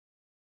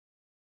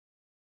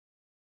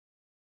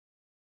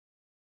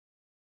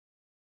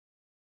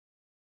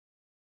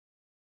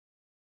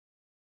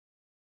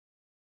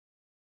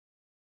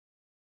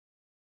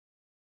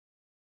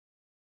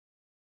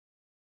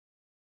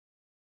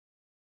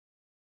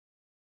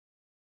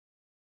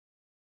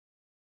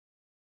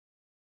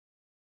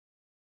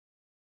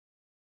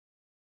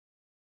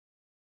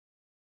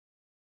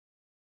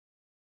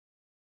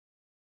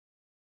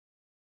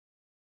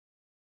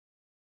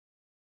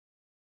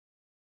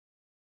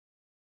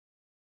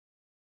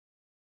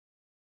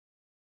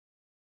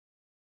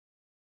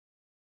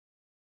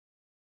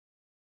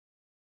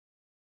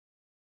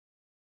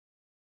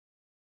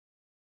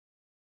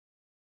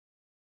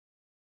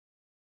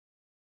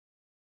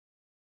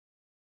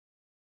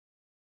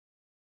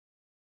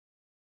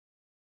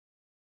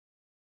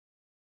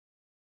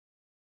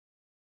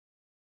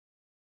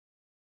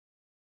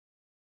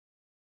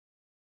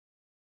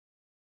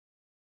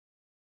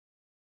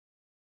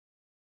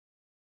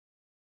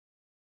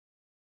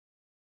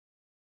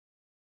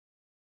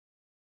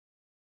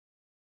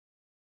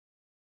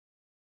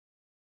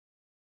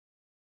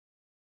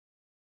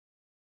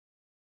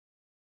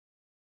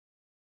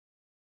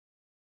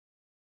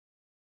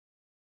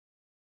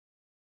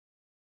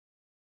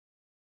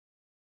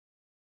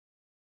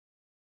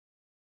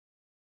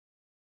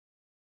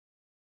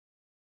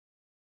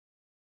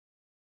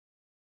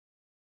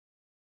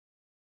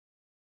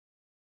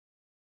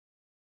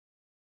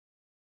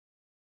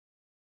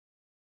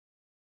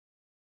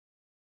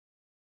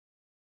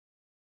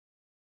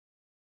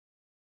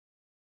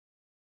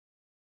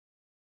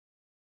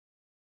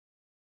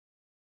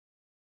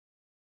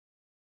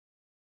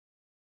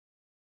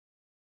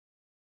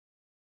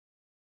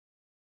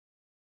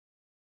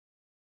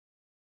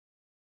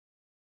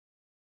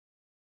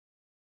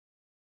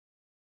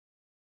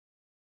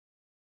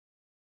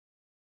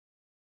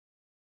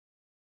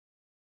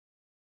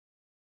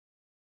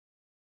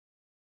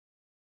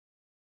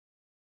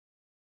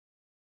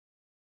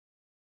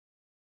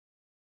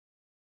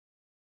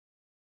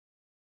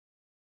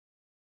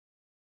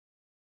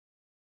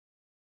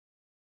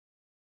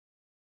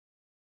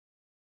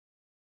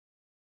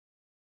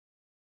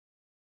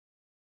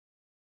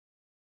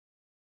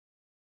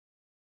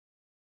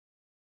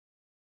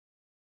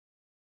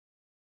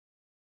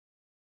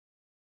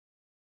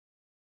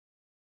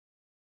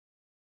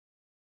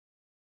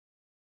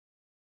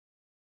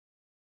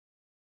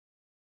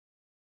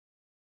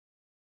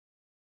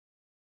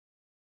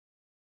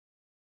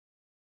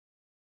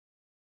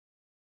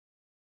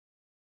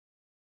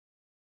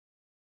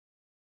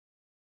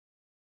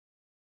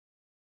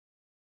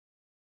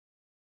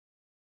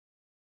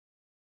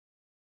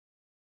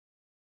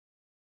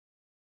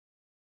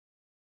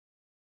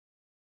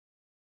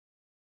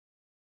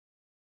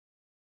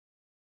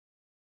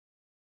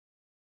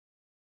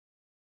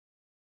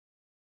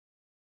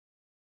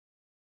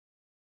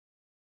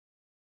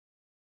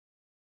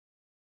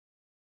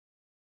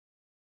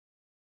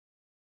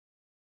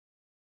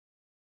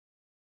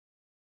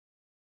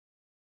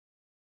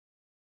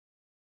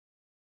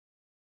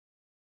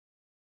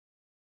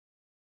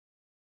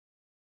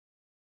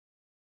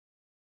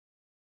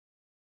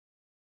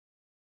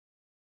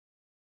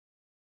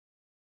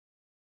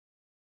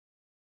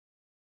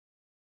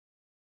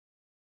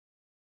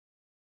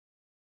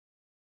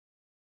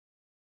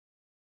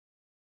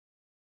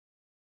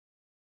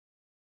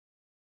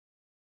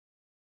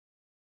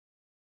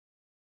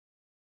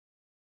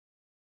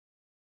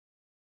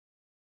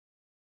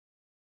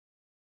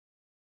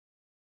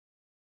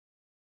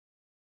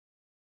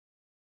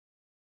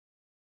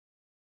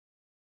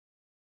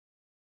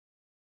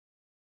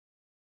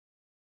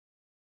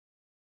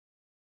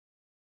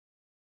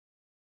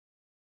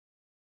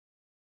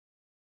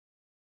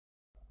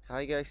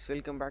Hi guys,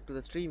 welcome back to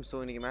the stream. So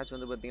இன்னைக்கு match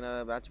வந்து பார்த்தீங்கன்னா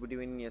match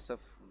between SF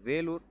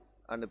Vellore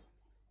and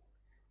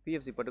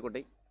PFC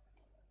Pattukkottai.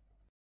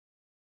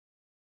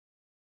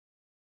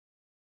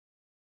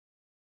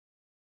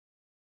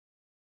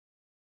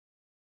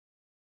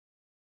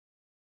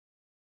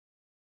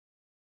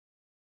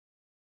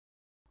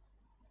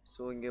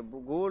 So இங்கே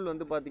கோல்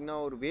வந்து பார்த்தீங்கன்னா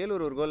ஒரு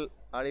வேலூர் ஒரு கோல்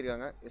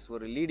ஆடிருக்காங்க. இஸ்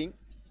ஒரு leading.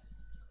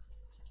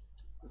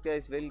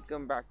 guys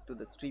welcome back to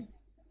the stream.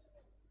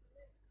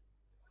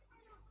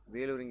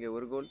 Vellore இங்கே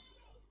ஒரு கோல்.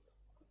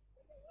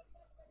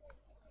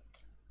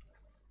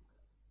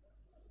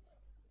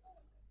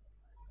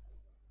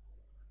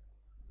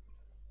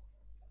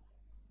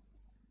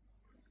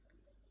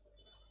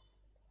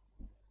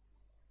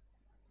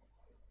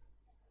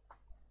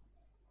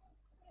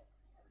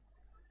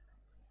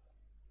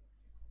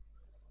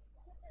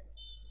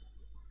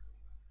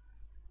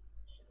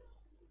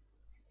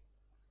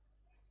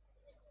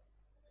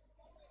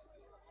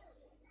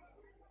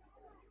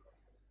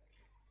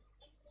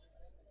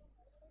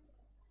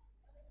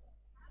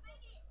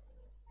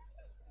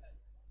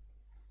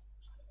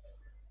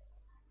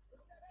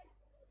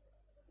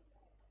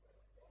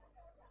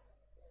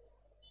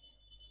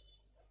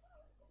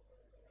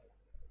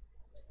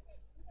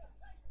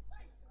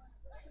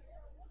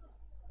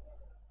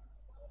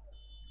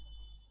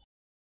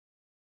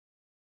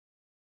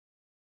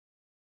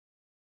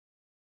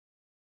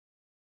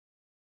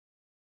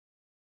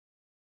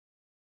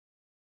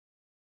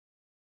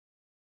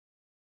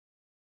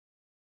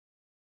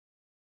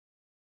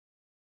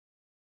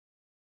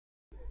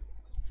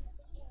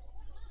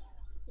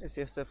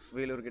 SF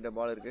வேலூர் கிட்ட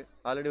பால் இருக்குது.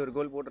 ஆல்ரெடி ஒரு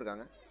கோல்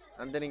போட்டிருக்காங்க.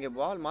 அண்ட் தென் இங்கே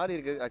பால் மாறி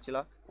இருக்கு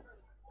ஆக்சுவலாக.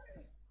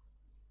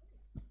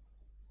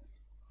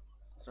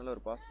 நல்ல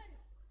ஒரு பாஸ்.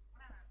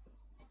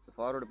 ஸோ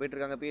ஃபார்வர்டு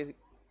போயிட்டுருக்காங்க PFC.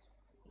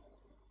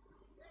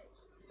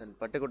 தென்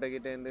பட்டுக்கோட்டை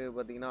கிட்டேருந்து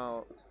பார்த்தீங்கன்னா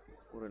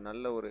ஒரு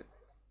நல்ல ஒரு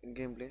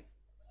கேம் பிளே.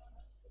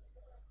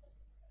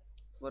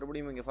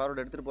 மறுபடியும் இங்கே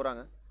ஃபார்வர்டு எடுத்துகிட்டு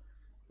போகிறாங்க.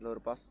 நல்ல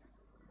ஒரு பாஸ்.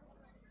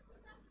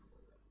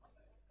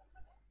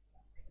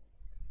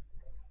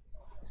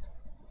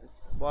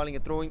 பால்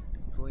இங்கே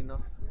த்ரோயின்னா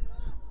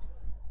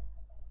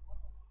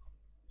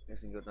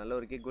எஸ் இங்கே ஒரு நல்ல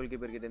ஒரு கோல்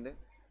கீப்பர் கிட்டேருந்து.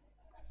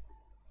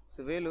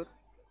 ஸோ வேலூர்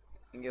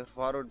இங்கே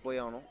ஃபார்வர்ட்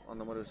போய் ஆகணும்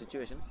அந்த மாதிரி ஒரு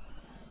சுச்சுவேஷன்.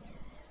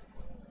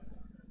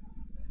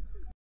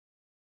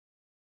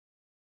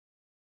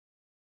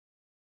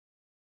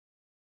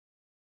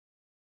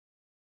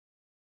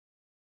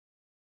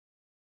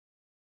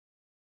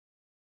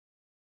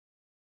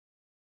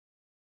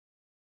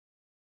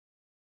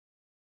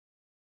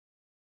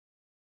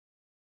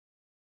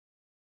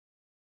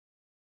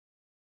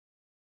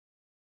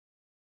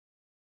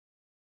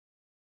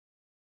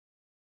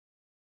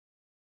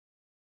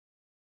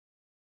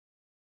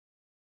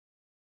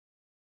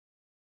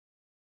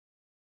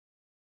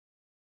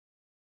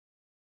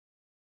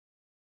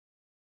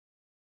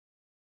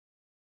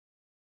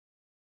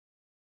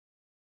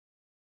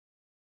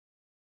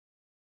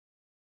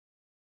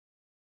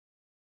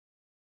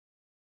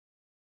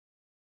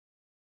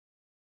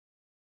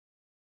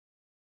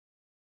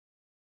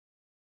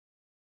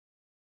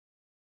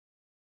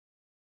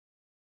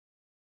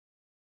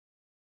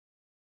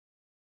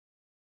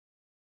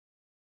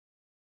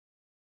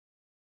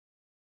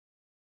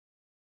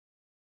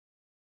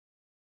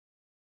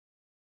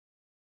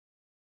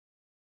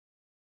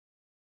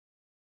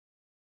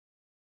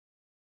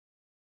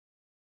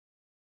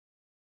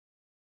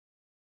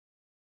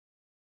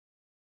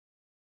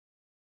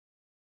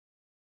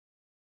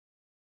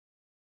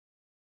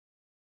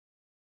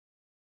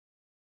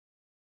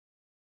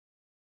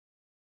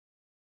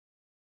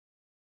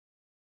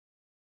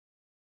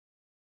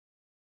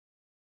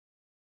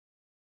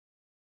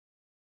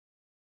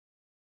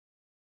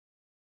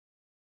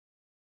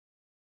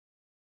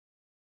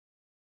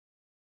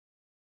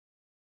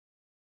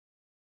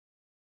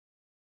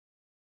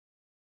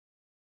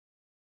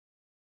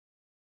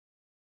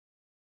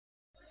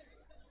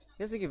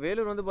 எஸ்க்கு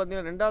வேலூர் வந்து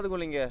பார்த்தீங்கன்னா ரெண்டாவது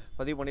கோல் இங்கே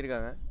பதிவு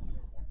பண்ணியிருக்காங்க.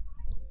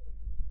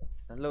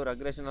 நல்ல ஒரு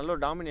அக்ரேஷன், நல்ல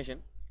ஒரு டாமினேஷன்.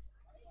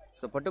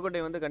 ஸோ பட்டுக்கோட்டை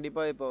வந்து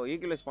கண்டிப்பாக இப்போ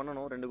ஈக்குவலைஸ்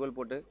பண்ணணும் 2 கோல்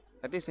போட்டு.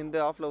 அட்லீஸ்ட் இந்த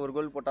ஆஃபில் ஒரு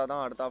கோல் போட்டால்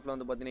தான் அடுத்த ஆஃபில்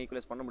வந்து பார்த்தீங்கன்னா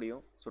ஈக்குவலைஸ் பண்ண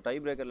முடியும். ஸோ டை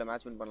பிரேக்கரில்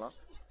மேட்ச் வின் பண்ணலாம்.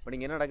 பட்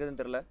இங்கே என்ன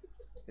நடக்குதுன்னு தெரில.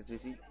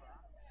 SVC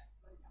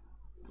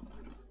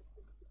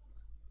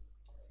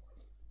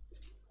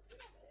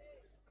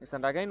எஸ்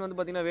அண்ட் அகைன் வந்து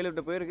பார்த்தீங்கன்னா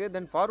வேலூர்கிட்ட போயிருக்கு.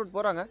 தென் ஃபார்வர்ட்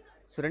போகிறாங்க.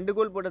 ஸோ 2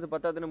 கோல் போட்டது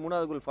பத்தாதுன்னு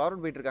 3வது கோல்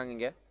ஃபார்வர்ட் போயிட்டு இருக்காங்க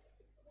இங்கே.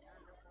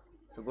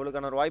 ஸோ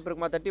கோலுக்கான ஒரு வாய்ப்பு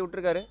இருக்குமா? தட்டி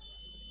விட்டுருக்காரு.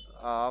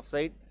 Of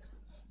side.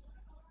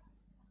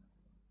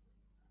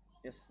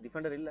 எஸ்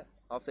டிஃபெண்டர் இல்லை,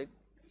 ஆஃப் சைட்.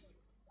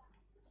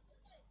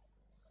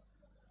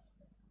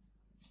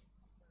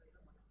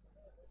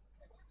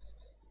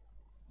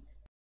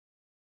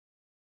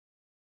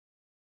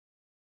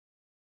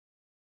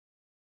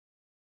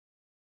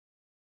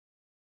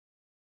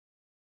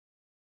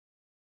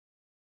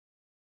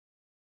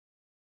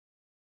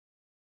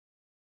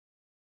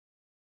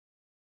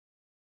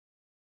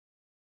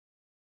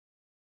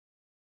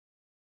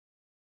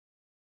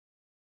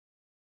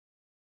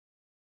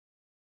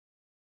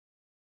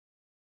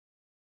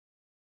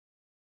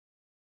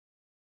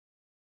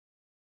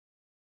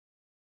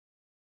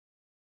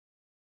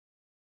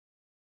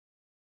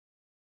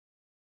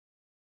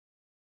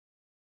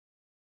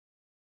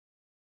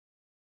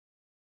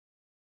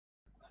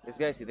 எஸ்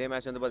கைஸ், இதே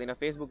மேட்ச் வந்து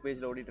பார்த்தீங்கன்னா ஃபேஸ்புக்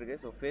பேஜில் ஓடிட்டுருக்கு.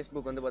 ஸோ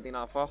ஃபேஸ்புக் வந்து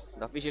பார்த்தீங்கன்னா Affa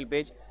the official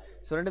page.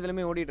 So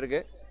ரெண்டுத்துலையுமே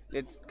ஓடிட்டுருக்கு.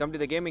 Let's come to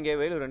the game. இங்கே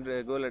வேலூர் 2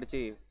 கோல்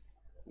அடித்து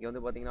இங்கே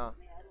வந்து பார்த்தீங்கன்னா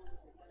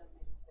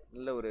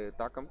நல்ல ஒரு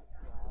தாக்கம்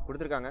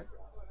கொடுத்துருக்காங்க.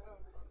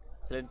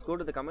 So let's go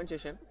to the comment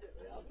session.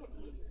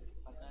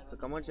 So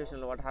comment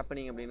செஷனில் வாட்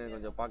ஹேப்பனிங் அப்படின்னு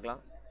கொஞ்சம்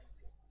பார்க்கலாம்.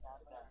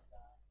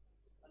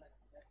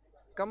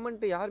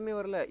 கமெண்ட் யாருமே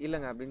வரல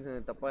இல்லைங்க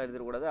அப்படின்னு தப்பாக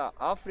எழுதிடக்கூடாது.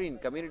 ஆஃப்ரீன்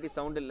கம்யூனிட்டி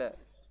சவுண்ட் இல்லை,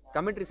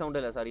 கமெண்ட்ரி சவுண்ட்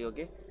இல்லை, சாரி.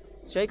 ஓகே,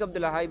 ஷேக்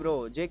அப்துல்லா ஹாய் ப்ரோ.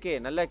 ஜேகே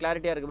நல்ல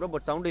கிளாரிட்டியாக இருக்குது ப்ரோ,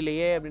 பட் சவுண்ட்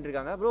இல்லையே அப்படின்னு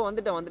இருக்காங்க. ப்ரோ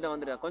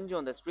வந்துட்டேன். கொஞ்சம்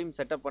அந்த ஸ்ட்ரீம்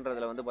செட்டப்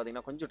பண்ணுறதுல வந்து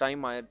பார்த்தீங்கன்னா கொஞ்சம்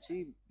டைம் ஆயிடுச்சு.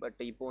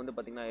 பட் இப்போ வந்து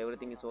பார்த்தீங்கன்னா every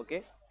thing is okay.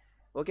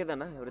 Okay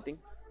தானே? எவ்ரி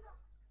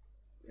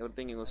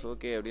திங் இஸ்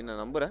ஓகே அப்படின்னு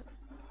நான் நம்புகிறேன்.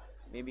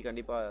 மேபி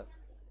கண்டிப்பாக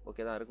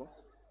ஓகே தான் இருக்கும்.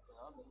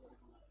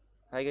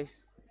 Hi guys,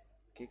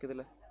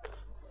 கேட்குதுல்ல?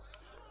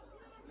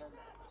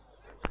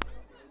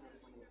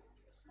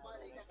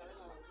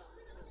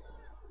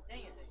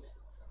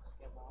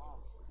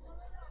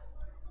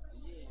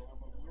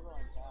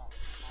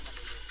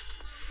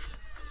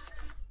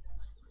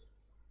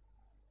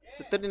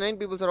 So 39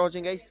 people are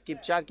watching guys. Keep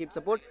share, keep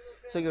support.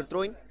 So you're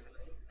throwing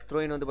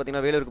வந்து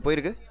பார்த்தீங்கன்னா வேலூருக்கு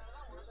போயிருக்கு.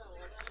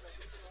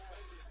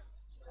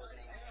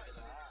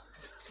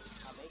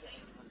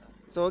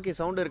 ஸோ ஓகே,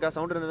 சவுண்ட் இருக்கா?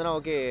 சவுண்ட் இருந்ததுன்னா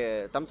ஓகே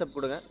தம்ஸ் அப்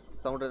கொடுங்க.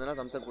 சவுண்ட் இருந்ததுன்னா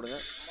தம்ஸ் அப் கொடுங்க.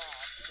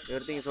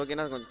 எவ்ரி திங் இஸ்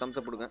ஓகேனா கொஞ்சம் தம்ஸ்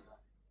அப் கொடுங்க.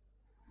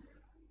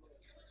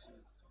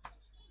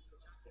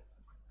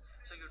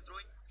 ஸோ you're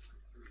throwing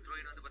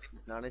வந்து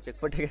பார்த்தீங்கன்னா நானே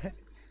செக் பண்ணிட்டேன்.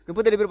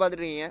 37 பேர்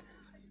பார்த்துட்டு இருக்கீங்க.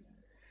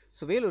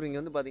 ஸோ வேலூர்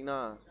இங்கே வந்து பார்த்தீங்கன்னா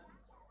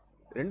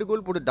 2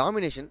 கோல் போட்டு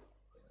டாமினேஷன்.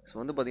 ஸோ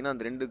வந்து பார்த்தீங்கன்னா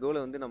அந்த 2 கோலை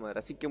வந்து நம்ம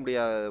ரசிக்க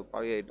முடியாத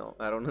பாவி ஆகிட்டோம்,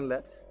 வேறு ஒன்றும் இல்லை.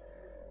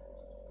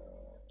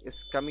 Is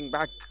coming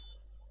back.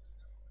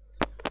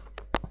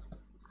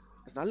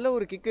 நல்ல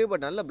ஒரு கிக்கு,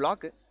 பட் நல்ல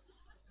பிளாக்கு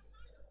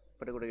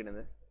பட்டுக்கோட்டை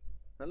கிட்டது,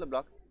 நல்ல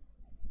பிளாக்.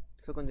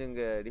 ஸோ கொஞ்சம்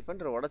இங்கே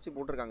டிஃபெண்டரை உடச்சி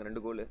போட்டிருக்காங்க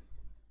 2 கோல்.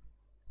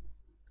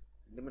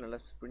 ரெண்டுமே நல்லா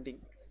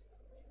ஸ்ப்ரிண்டிங்.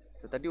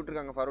 ஸோ தட்டி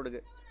விட்டுருக்காங்க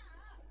ஃபார்வர்டுக்கு.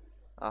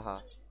 ஆஹா,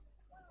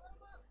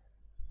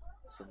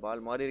 ஸோ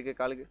பால் மாறி இருக்கு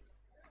காலுக்கு.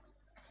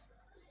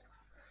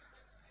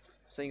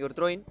 ஸோ இங்கே ஒரு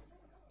த்ரோயின்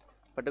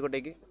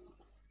பட்டுக்கோட்டைக்கு.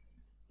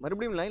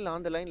 மறுபடியும் லைனில்,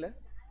 ஆன் த லைனில்.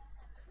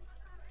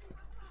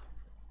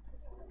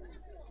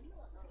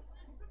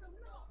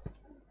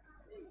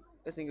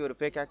 எஸ், இங்கே ஒரு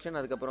ஃபேக் ஆக்ஷன்.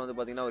 அதுக்கப்புறம் வந்து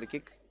பார்த்தீங்கன்னா ஒரு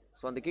கிக்.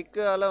 ஸோ அந்த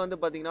கிக்கால்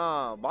வந்து பார்த்தீங்கன்னா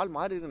பால்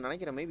மாறி இருக்குன்னு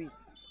நினைக்கிறேன் மேபி.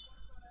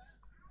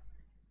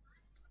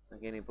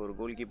 அகேன் இப்போ ஒரு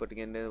கோல்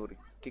கீப்பர்ட்டுக்கு என்ன ஒரு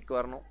கிக்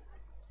வரணும்.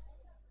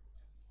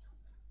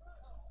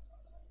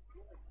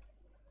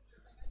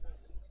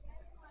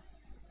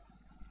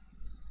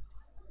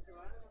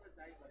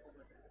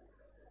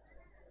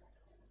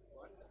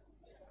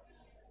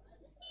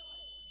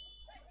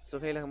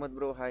 Suhail Ahmed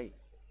bro hi.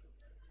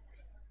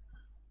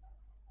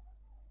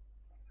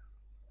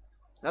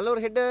 நல்ல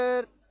ஒரு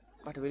ஹெட்டர்,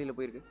 பட் வெளியில்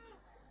போயிருக்கு.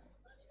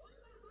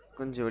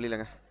 கொஞ்சம்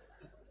வெளியிலங்க,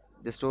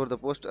 ஜஸ்ட் ஓவர் த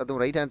போஸ்ட்.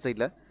 அதுவும் ரைட் ஹேண்ட்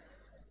சைடில்.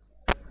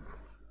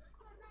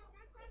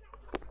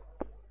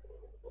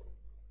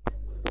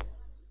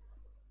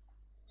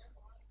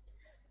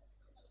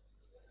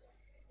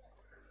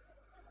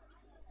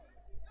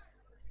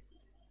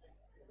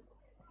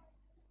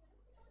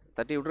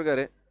 தட்டி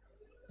விட்டுருக்காரு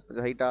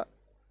கொஞ்சம் ஹைட்டாக.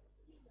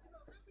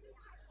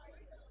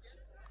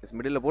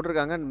 மிடில்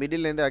போட்டிருக்காங்க.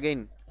 மிடில்லேருந்து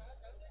அகைன்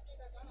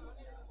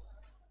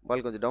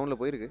பால் கொஞ்சம் டவுனில்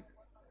போயிருக்கு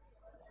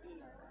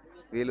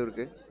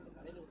வேலூருக்கு.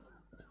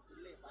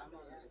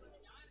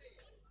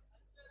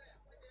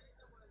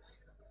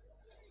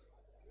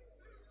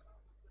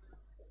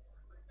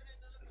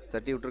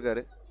 தட்டி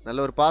விட்டுருக்காரு.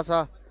 நல்ல ஒரு பாஸா.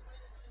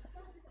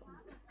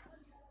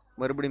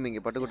 மறுபடியும்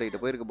இங்கே பட்டுக்கோட்டை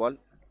கிட்ட போயிருக்கு பால்.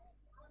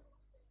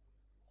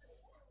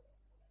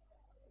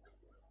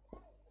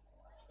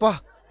 பா,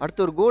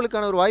 அடுத்த ஒரு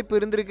கோலுக்கான ஒரு வாய்ப்பு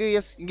இருந்திருக்கு.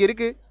 எஸ், இங்கே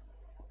இருக்கு.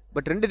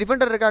 பட் 2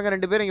 டிஃபெண்டர் இருக்காங்க,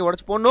 2 பேரும் இங்கே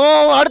உடச்சு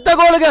போடணும். அடுத்த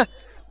கோலுங்க,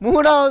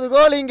 3வது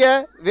கோல் இங்கே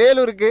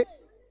வேலூருக்கு.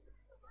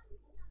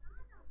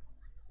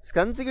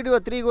 கன்சிக்யூட்டிவா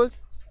 3 கோல்ஸ்.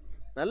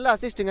 நல்ல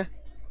அசிஸ்ட்டுங்க.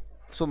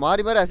 ஸோ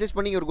மாறி மாறி அசிஸ்ட்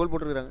பண்ணி ஒரு கோல்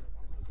போட்டுருக்காங்க.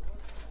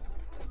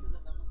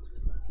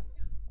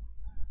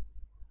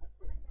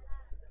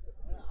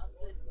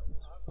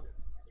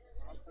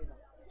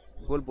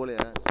 கோல்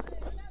போலையா?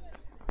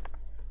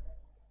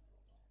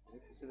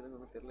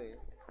 ஒன்றும் தெரியலையே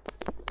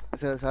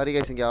சார், சாரி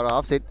கைஸ். இங்கே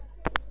ஆஃப் சைட்.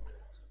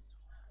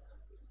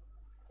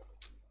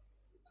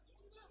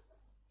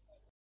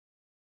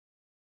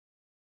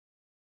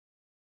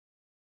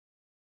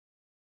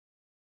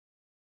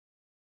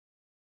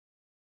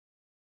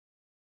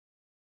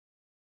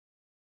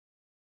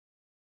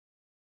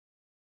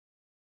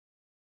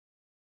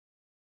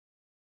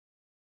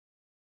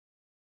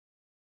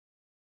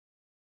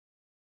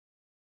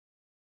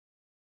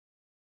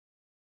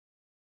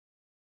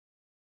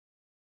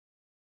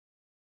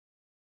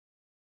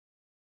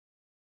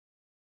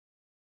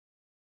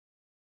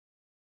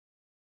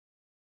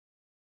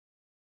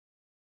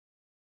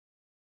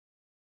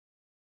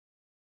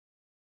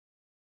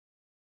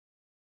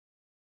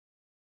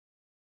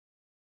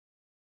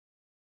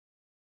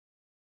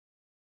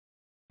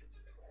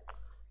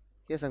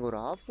 எஸ், அங்கே ஒரு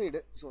ஆஃப் சைடு.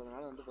 ஸோ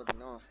அதனால் வந்து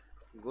பார்த்தீங்கன்னா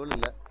கோல்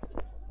இல்லை.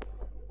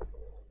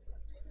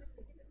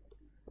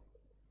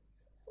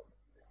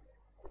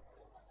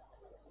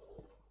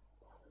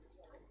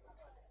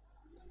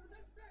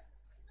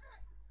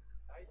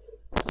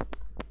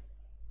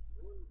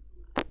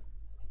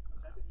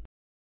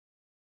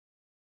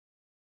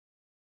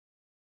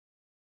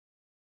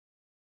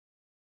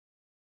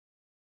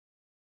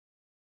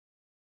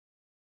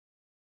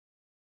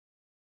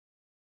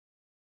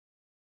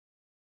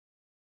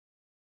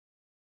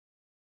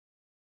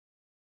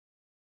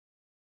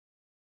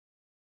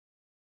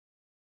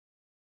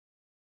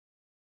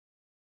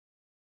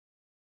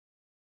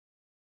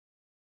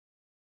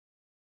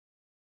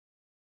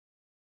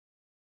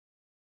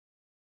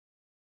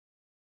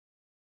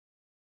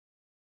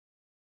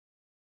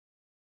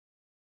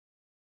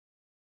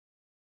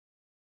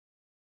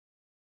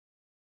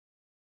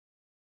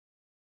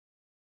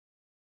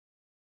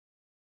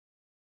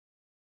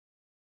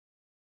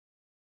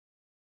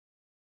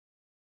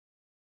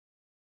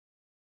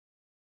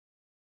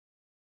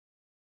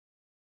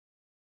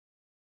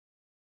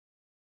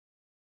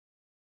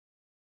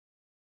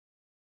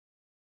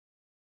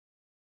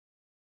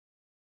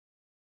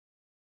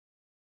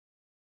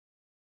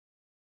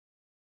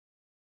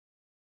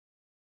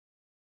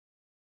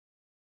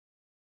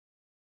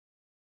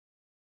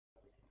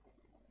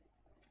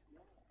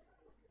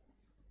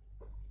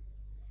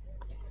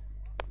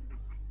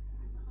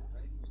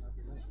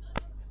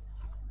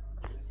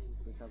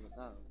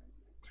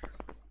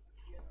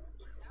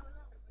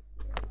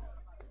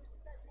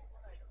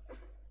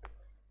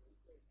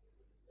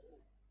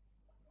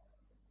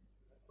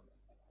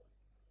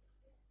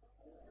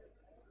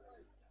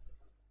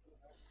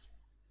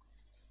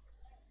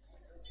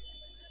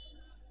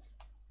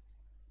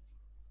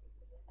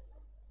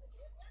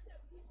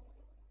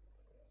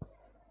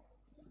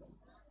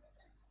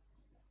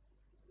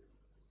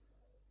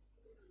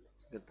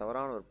 இங்கே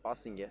தவறான ஒரு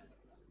பாஸிங்க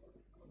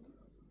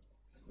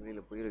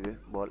வெளியில் போயிருக்கு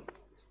பால்.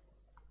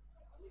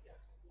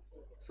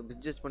 ஸோ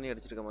மிஸ்ஜட்ஜ் பண்ணி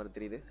அடிச்சிருக்க மாதிரி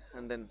தெரியுது.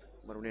 அண்ட் தென்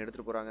மறுபடியும்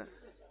எடுத்துகிட்டு போகிறாங்க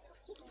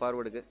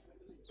ஃபார்வர்டுக்கு.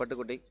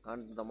 Pattukkottai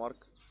on the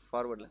mark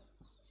ஃபார்வர்டில்.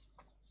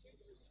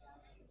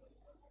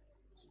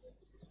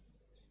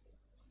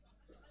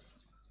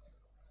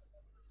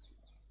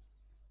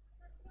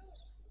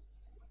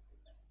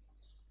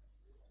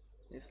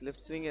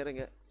 Left swing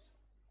இறங்க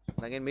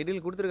அகைன்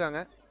மிடில் கொடுத்துருக்காங்க.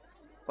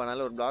 இப்போ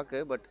நல்ல ஒரு பிளாக்கு.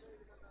 பட்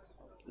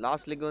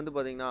லாஸ்ட் லெக் வந்து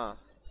பார்த்தீங்கன்னா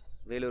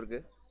வேலூருக்கு.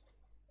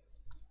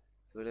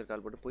 வேலூர்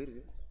கால் போட்டு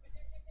போயிருக்கு.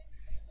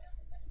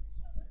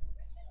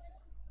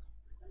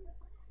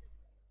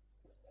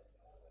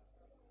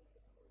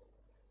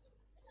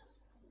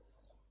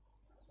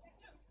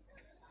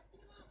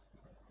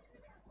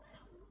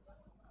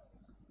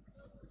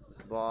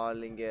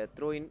 பால் இங்கே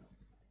த்ரோஇன்.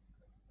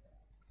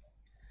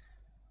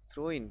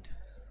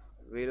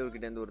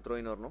 வேலூர்கிட்டேருந்து ஒரு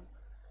த்ரோஇன் வரணும்.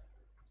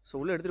 ஸோ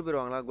உள்ளே எடுத்துகிட்டு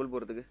போயிடுவாங்களா கோல்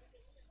போகிறதுக்கு?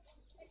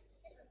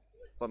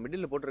 இப்போ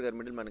மிடில் போட்டிருக்காரு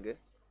மிடில் மேனுக்கு.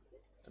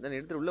 அதான்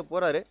எடுத்துகிட்டு உள்ளே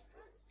போகிறாரு.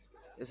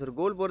 எஸ் ஒரு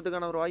கோல்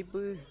போகிறதுக்கான ஒரு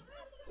வாய்ப்பு.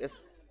 எஸ்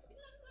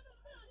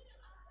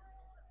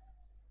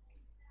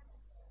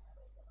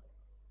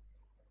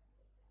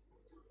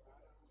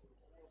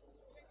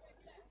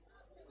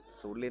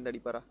ஸோ உள்ளேருந்து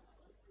அடிப்பாரா?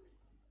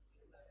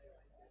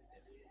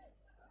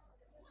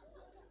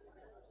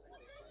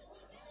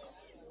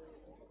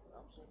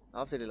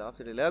 ஆஃப் சைடு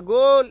இல்லை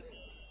கோல்.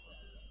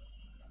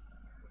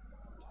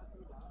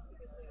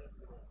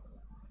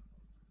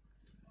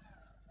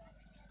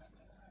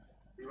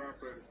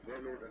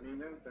 வேலூர்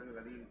அணியினர் தங்கள்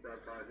அணியின்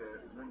சார்பாக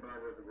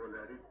 3வது கோல்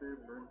அடித்து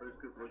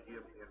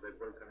 3-0 என்ற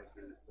கோல்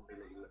கணக்கில்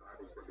முன்னிலையில்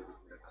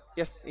ஆடிக்கொண்டிருக்கின்றனர்.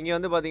 எஸ் இங்கே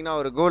வந்து பார்த்தீங்கன்னா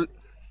ஒரு கோல்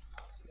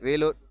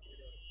வேலூர்.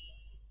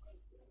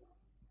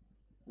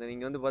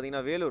 இங்கே வந்து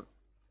பார்த்தீங்கன்னா வேலூர்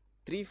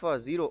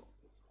 3-0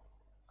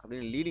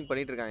 அப்படின்னு லீடிங்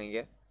பண்ணிட்டு இருக்காங்க.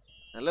 இங்கே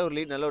நல்ல ஒரு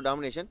லீட், நல்ல ஒரு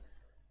டாமினேஷன்.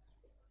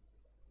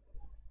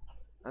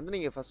 வந்து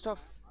நீங்கள் ஃபர்ஸ்ட்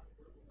ஹாஃபில்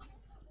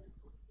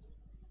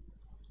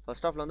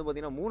வந்து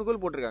பார்த்தீங்கன்னா 3 கோல்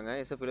போட்டிருக்காங்க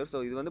எஸ்எஃப் வேலூர். ஸோ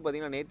இது வந்து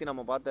பார்த்தீங்கன்னா நேற்று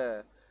நம்ம பார்த்த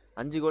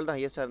 5 கோல் தான்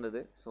ஹையஸ்ட்டாக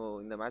இருந்தது. ஸோ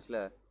இந்த மேட்ச்சில்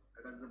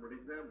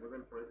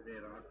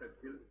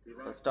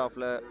ஃபர்ஸ்ட்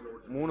ஹாஃபில்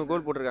 3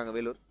 கோல் போட்டிருக்காங்க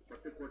வேலூர்.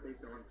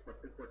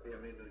 பட்டுக்கோட்டை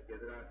அணியினருக்கு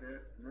எதிராக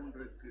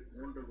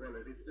 3 கோல்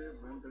அடித்து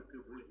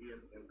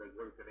 3-0 என்ற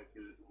கோல்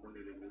கணக்கில்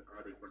முன்னிலையில்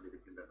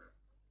ஆடிக்கொண்டிருக்கின்றனர்.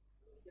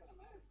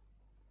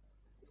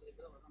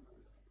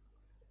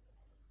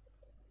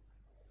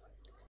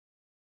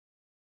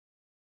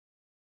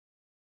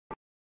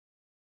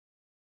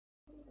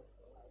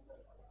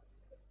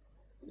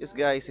 எஸ்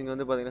கைஸ் இங்கே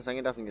வந்து பார்த்தீங்கன்னா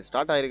செகண்ட் ஹாஃப் இங்கே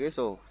ஸ்டார்ட் ஆயிருக்கு.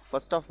 ஸோ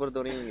ஃபர்ஸ்ட் ஹாஃப்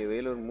பொறுத்தவரையும் இங்கே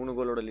வேலூர் 3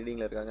 கோலோட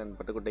லீடிங்கில் இருக்காங்க. அண்ட்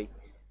பட்டுக்கோட்டை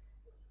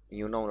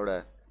இங்கே இன்னும் அவங்களோட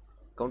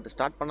கவுண்ட்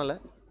ஸ்டார்ட் பண்ணலை.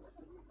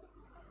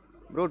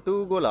 Bro 2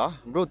 Cola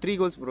bro? 3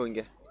 goals bro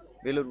இங்கே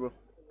வேலூர் ப்ரோ.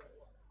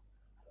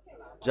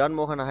 ஜான்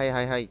மோகன்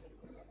ஹாய்.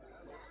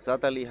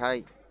 சாத்தாலி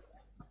ஹாய்.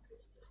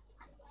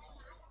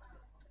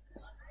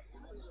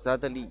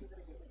 சாத்தாலி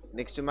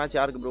நெக்ஸ்ட் மேட்ச்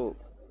யாருக்கு ப்ரோ?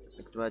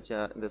 நெக்ஸ்ட் மேட்ச்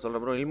இந்த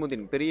சொல்கிற ப்ரோ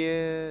இல்முதீன் பெரிய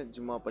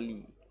ஜும்மா பள்ளி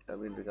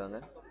அப்படின்னு இருக்காங்க.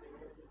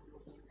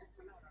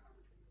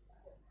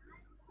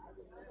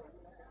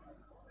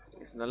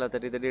 நல்லா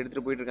தட்டி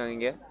எடுத்துகிட்டு போயிட்டு இருக்காங்க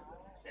இங்கே.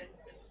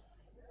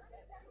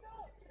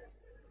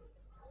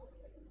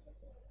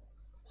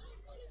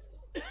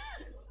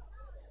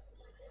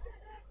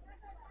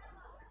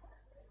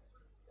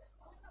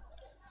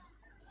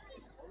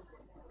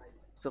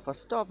 ஸோ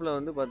ஃபர்ஸ்ட் ஹாஃபில்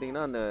வந்து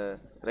பார்த்தீங்கன்னா அந்த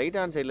ரைட்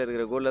ஹேண்ட் சைடில்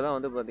இருக்கிற கோலில் தான்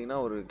வந்து பார்த்தீங்கன்னா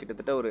ஒரு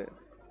கிட்டத்தட்ட ஒரு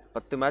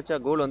 10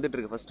 மேட்சாக கோல்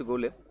வந்துட்டுருக்கு ஃபஸ்ட்டு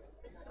கோலு.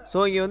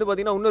 ஸோ இங்கே வந்து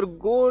பார்த்தீங்கன்னா இன்னொரு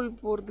கோல்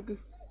போகிறதுக்கு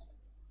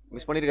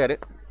மிஸ் பண்ணியிருக்காரு.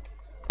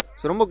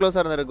 ஸோ ரொம்ப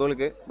க்ளோஸாக இருந்தார்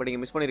கோலுக்கு. பட்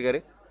இங்கே மிஸ்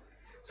பண்ணியிருக்காரு.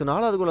 ஸோ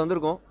 4வது கோல்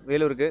வந்திருக்கும்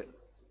வேலூருக்கு.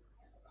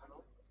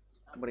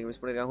 பட் இங்கே மிஸ்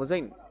பண்ணியிருக்காங்க.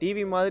 ஹுசைன்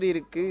டிவி மாதிரி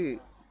இருக்குது,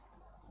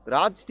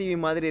 ராஜ் டிவி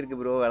மாதிரி இருக்குது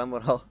ப்ரோ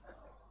விளம்பரம்.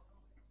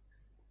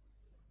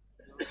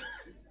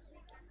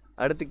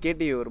 அடுத்து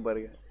கேடிவி வரும்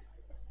பாருங்க.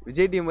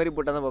 விஜய் டிவி மாதிரி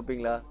போட்டால் தான்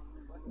பார்ப்பீங்களா?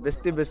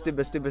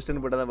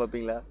 பெஸ்ட்டுன்னு போட்டால் தான்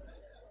பார்ப்பீங்களா?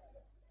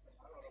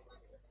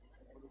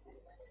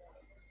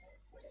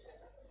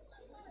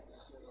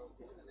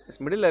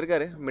 மிடில்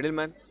இருக்காரு மிடில்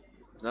மேன்.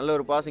 நல்ல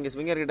ஒரு பாஸ் இங்கே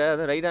ஸ்விங்கர் கிட்ட.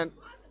 அது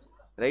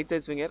ரைட்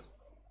சைட் ஸ்விங்கர்.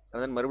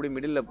 அதான் மறுபடியும்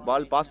மிடில்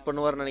பால் பாஸ்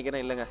பண்ணுவார்னு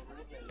நினைக்கிறேன். இல்லைங்க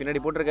பின்னாடி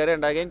போட்டிருக்காரு.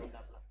 அண்ட் அகைன்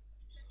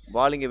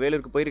பால் இங்கே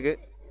வேலூருக்கு போயிருக்கு.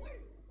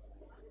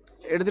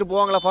 எடுத்துகிட்டு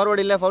போவாங்களா?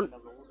 ஃபார்வர்டு இல்லை, ஃபவுல்.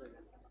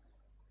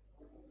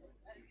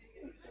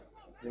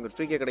 ஒரு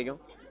ஃப்ரீ கிக்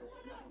கிடைக்கும்.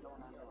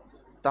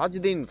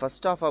 தாஜுதீன்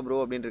ஃபர்ஸ்ட் ஹாஃபா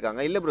ப்ரோ அப்படின்னு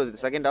இருக்காங்க. இல்லை ப்ரோ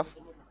இது செகண்ட் ஹாஃப்.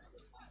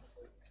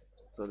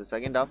 ஸோ இது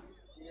செகண்ட் ஹாஃப்.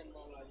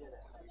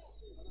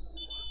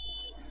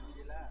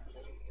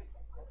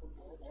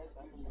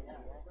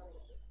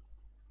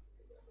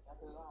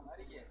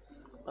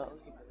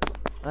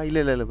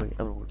 இல்லை போய்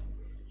அப்புறம்.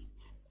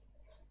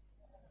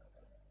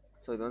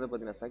 ஸோ இது வந்து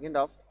பார்த்தீங்கன்னா செகண்ட்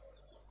ஹாஃப்.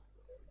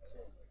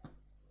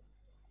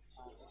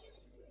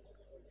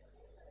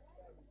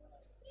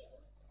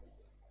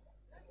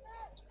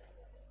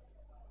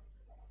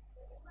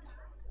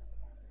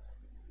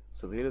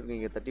 ஸோ வேலூருக்கு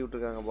இங்கே தட்டி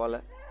விட்டுருக்காங்க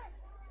பாலை.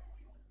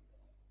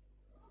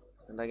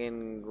 And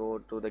again go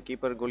to the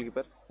keeper, goal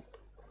keeper.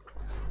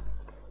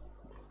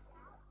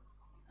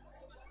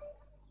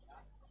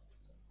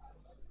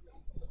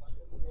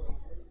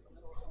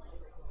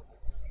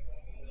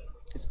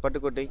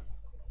 Pattukkottai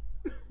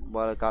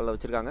பால் காலில்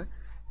வச்சுருக்காங்க.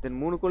 தென்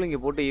 3 கோல் இங்கே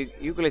போட்டு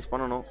ஈக்குவலைஸ்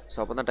பண்ணணும். ஸோ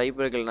அப்போ தான் டை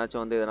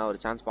பிரேக்கர்னாச்சும் வந்து எதனா ஒரு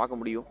சான்ஸ் பார்க்க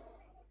முடியும்.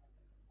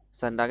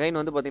 அண்ட் அகைன்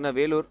வந்து பார்த்திங்கன்னா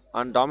Vellore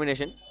and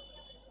domination.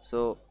 So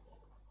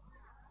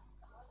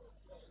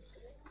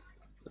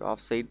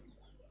of side.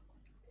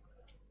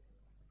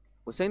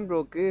 Hussain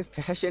ப்ரோக்கு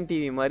fashion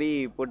TV மாதிரி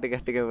போட்டு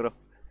கேட்டுக்க ப்ரோ.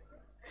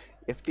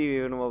 எஃப்டிவி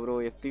வேணுமா ப்ரோ?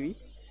 எஃப்டிவி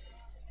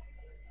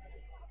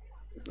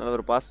நல்ல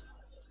ஒரு பாஸ்.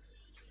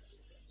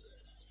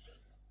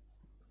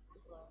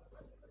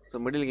 ஸோ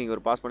மிடிலுக்கு இங்கே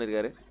ஒரு பாஸ்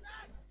பண்ணியிருக்காரு.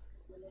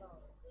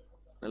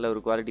 நல்ல ஒரு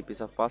quality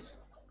piece of pass.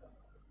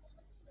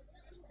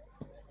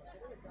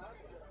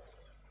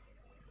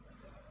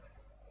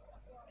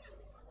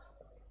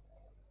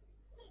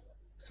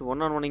 So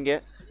 1-on-1 இங்கே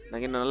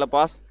நாங்கள் நல்ல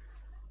பாஸ்.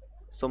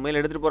 ஸோ மேலே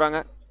எடுத்துகிட்டு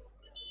போகிறாங்க.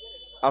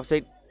 Of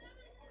side.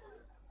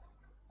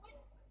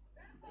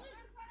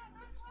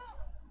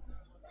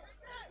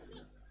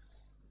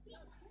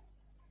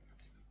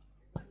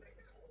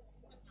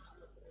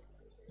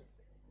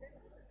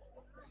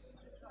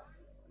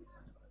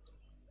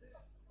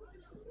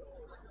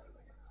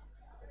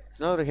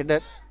 ஒரு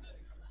header.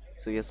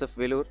 So SF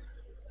Vellore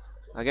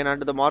again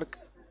on to the mark.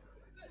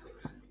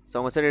 So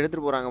அவங்க சைடு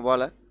எடுத்துகிட்டு போகிறாங்க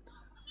பாலை.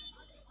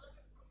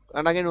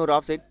 அண்ட் அகைன் ஒரு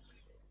ஆஃப் சைட்.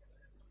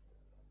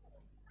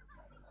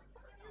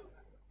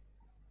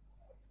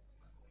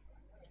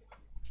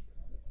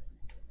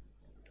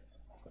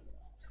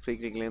 ஃப்ரீ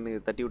கிக்லேருந்து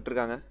தட்டி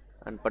விட்டுருக்காங்க.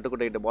 அண்ட்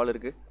பட்டுக்கோட்டை கிட்ட பால்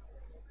இருக்குது.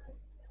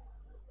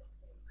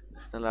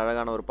 நல்ல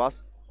அழகான ஒரு பாஸ்.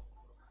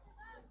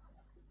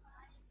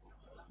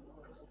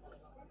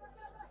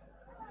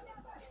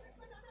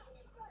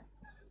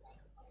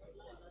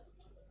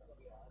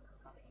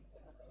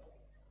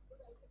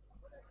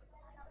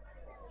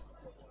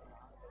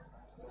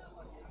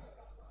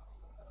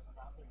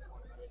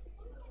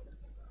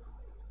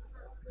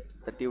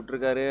 தட்டி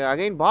விட்டுருக்காரு.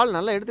 அகைன் பால்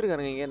நல்லா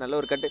எடுத்துருக்காருங்க. இங்கே நல்ல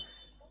ஒரு கட்டு.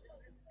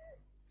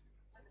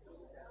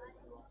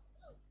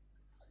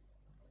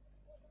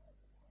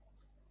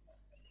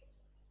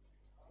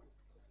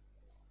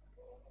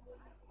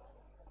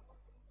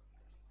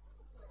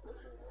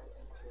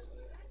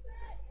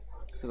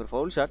 ஒரு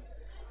ஃபவுல் ஷாட்.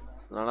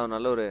 அதனால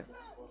நல்ல ஒரு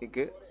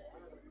கிக்கு.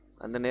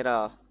 அந்த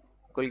நேராக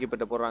கோல்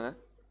கீப்பர்ட்ட போடுறாங்க.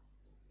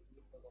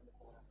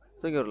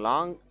 ஸோ இங்கே ஒரு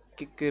லாங்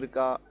கிக்கு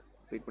இருக்கா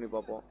வெயிட் பண்ணி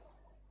பார்ப்போம்.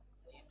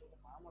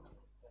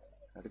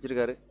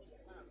 அடிச்சிருக்காரு.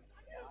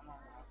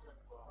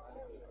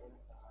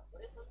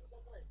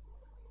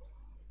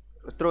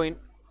 த்ரோயின்.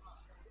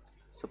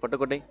 ஸோ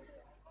பட்டுக்கோட்டை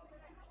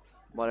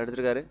பால்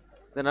எடுத்திருக்காரு.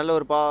 இது நல்ல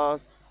ஒரு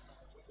பாஸ்.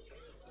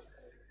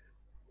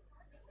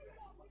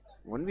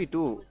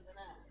 1v2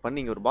 பண்ணி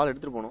இங்கே ஒரு பால்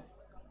எடுத்துகிட்டு போகணும்.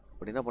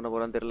 பட் என்ன பண்ண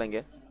போகிறான்னு தெரில.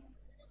 இங்கே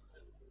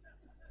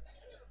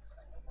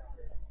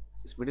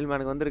மிடில்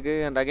மேனுக்கு வந்திருக்கு.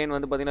 அண்ட் அகைன்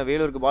வந்து பார்த்தீங்கன்னா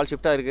வேலூருக்கு பால்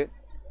ஷிஃப்டாக இருக்குது.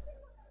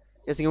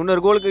 எஸ் இங்கே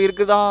இன்னொரு கோலுக்கு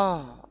இருக்குதா?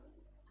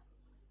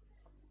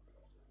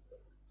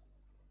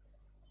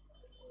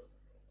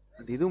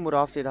 இதுவும் ஒரு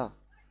ஆஃப் சைடா?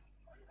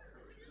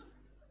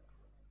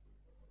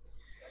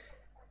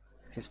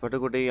 S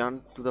Pattukkottai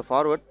on to the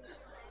forward.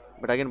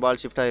 But again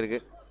ball shift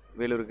ஆகிருக்கு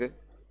வேலூருக்கு.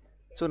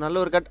 ஸோ நல்ல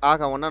ஒரு கட்.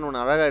 ஆகா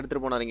 1-on-1 அழகாக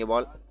எடுத்துகிட்டு போனார் இங்கே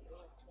பால்.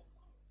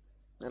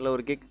 நல்ல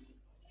ஒரு kick.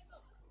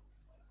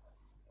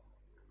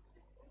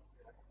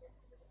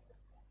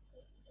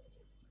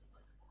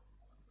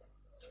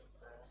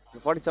 So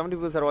 47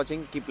 people are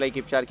watching. Keep like,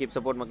 keep share, keep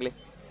support மக்களே.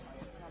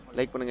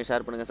 லைக் பண்ணுங்கள்,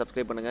 ஷேர் பண்ணுங்கள்,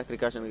 சப்ஸ்கிரைப் பண்ணுங்கள்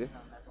கிரிகாஷனுக்கு.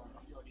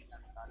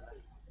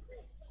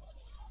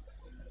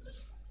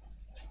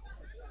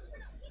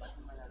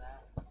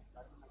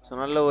 ஸோ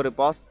நல்ல ஒரு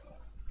பாஸ்.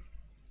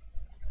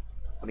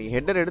 நீங்கள்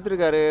ஹெட்டர்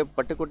எடுத்திருக்காரு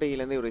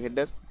பட்டுக்கோட்டையிலேருந்து ஒரு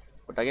ஹெட்டர்.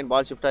 பட் அகைன்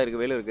பால் ஷிஃப்டாக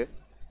இருக்குது வேலூருக்கு.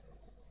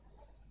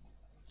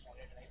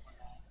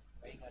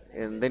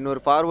 தென்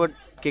ஒரு ஃபார்வர்ட்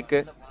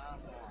கிக்கு.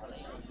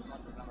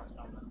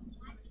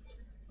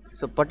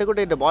 ஸோ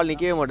பட்டுக்கோட்டையிட்ட பால்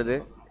நிற்கவே மாட்டுது.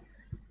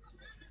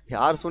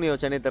 யார் சூனியை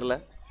வச்சானே தெரில.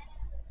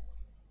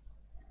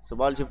 ஸோ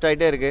பால் ஷிஃப்ட்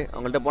ஆகிட்டே இருக்குது.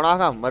 அவங்கள்ட்ட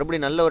போனாக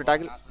மறுபடியும் நல்ல ஒரு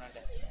டாக்கிள்.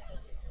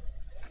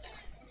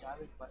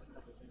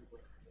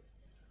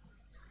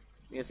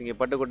 எஸ் இங்கே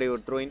பட்டுக்கோட்டை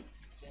ஒரு த்ரோயின்.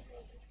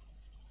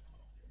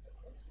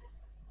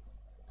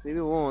 ஸோ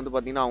இதுவும் வந்து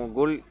பார்த்திங்கன்னா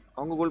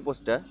அவங்க கோல்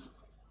போஸ்ட்டை.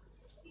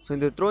 ஸோ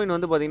இந்த த்ரோயின்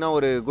வந்து பார்த்திங்கன்னா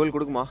ஒரு கோல்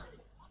கொடுக்குமா?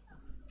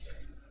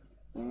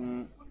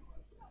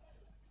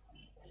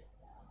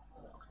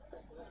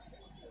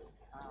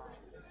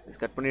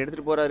 கட் பண்ணி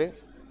எடுத்துகிட்டு போகிறாரு.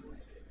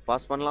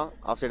 பாஸ் பண்ணலாம்.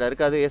 ஆஃப் சைடாக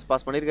இருக்காது. எஸ்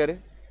பாஸ் பண்ணியிருக்காரு.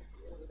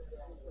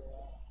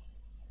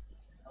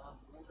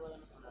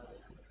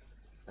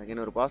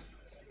 அகைன் ஒரு பாஸ்.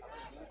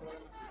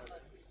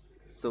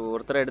 ஸோ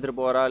ஒருத்தரை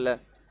எடுத்துகிட்டு போகிறா இல்லை.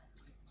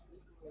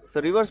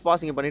 ஸோ ரிவர்ஸ்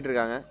பாஸ் இங்கே பண்ணிகிட்டு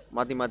இருக்காங்க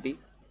மாற்றி மாற்றி.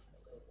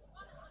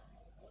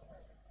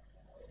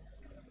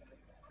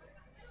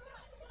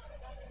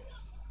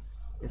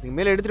 எஸ் இங்கே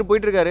மேலே எடுத்துகிட்டு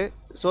போயிட்டுருக்காரு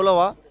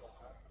சோலோவா.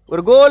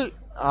 ஒரு கோல்.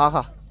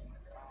 ஆஹா.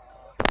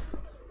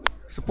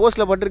 ஸோ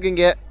போஸ்ட்டில்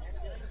பட்டிருக்கீங்க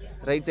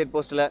ரைட் சைட்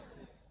போஸ்ட்டில்.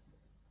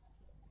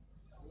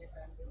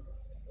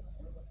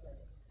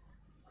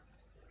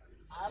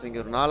 ஸோ இங்கே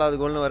ஒரு 4வது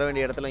கோல்னு வர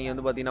வேண்டிய இடத்துல இங்கே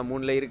வந்து பார்த்தீங்கன்னா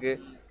 3ல் இருக்குது.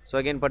 ஸோ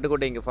அகைன்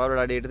பட்டுக்கோட்டை இங்கே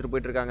ஃபார்வர்ட் ஆடி எடுத்துகிட்டு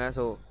போயிட்டுருக்காங்க.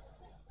 ஸோ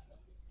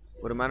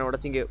ஒரு மேனை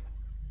உடச்சி இங்கே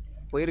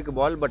போயிருக்கு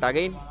பால். But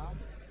again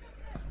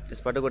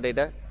S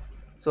பட்டுக்கோட்டைகிட்ட.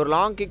 ஸோ ஒரு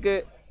லாங் கிக்கு,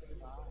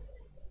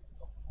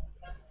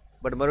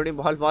 பட்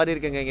மறுபடியும் பால் மாறி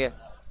இருக்குங்க. இங்கே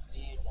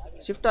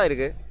ஷிஃப்ட்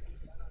ஆகிருக்கு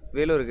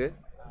வேலூருக்கு.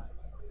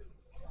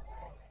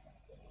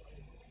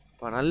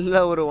 இப்போ நல்ல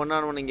ஒரு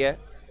 1-on-1 இங்கே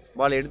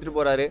பால் எடுத்துகிட்டு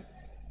போகிறாரு.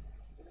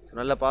 ஸோ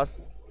நல்ல பாஸ்.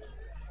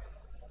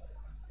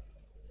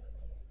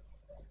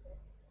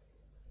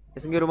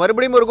 இங்கே ஒரு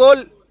மறுபடியும் ஒரு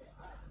கோல்.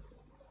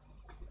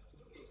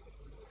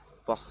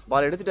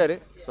 பால் எடுத்துட்டாரு.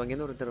 ஸோ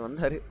அங்கேருந்து ஒருத்தர்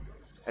வந்தார்,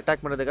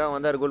 அட்டாக் பண்ணுறதுக்காக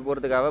வந்தார், கோல்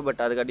போகிறதுக்காக.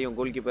 பட் அதுக்காட்டியும்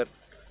கோல் கீப்பர்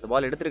இந்த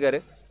பால் எடுத்திருக்காரு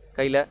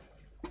கையில்.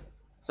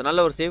 ஸோ நல்ல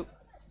ஒரு save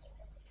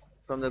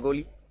from the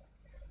Kohli.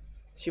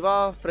 Siva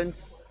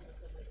friends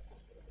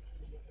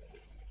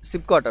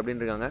SIPCOT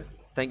அப்படின்னு இருக்காங்க.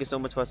 Thank you so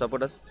much for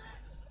supporters.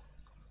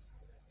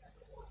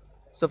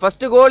 So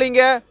first கோல்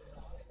இங்கே.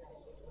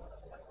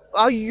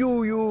 ஐயோ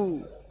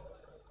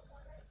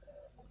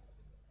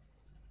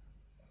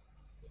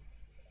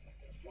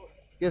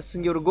எஸ்,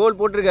 இங்கே ஒரு கோல்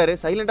போட்டிருக்காரு.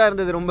 சைலண்டாக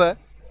இருந்தது ரொம்ப.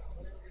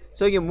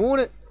 ஸோ இங்கே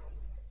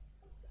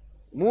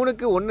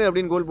 3-1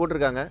 அப்படின்னு கோல்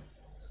போட்டிருக்காங்க.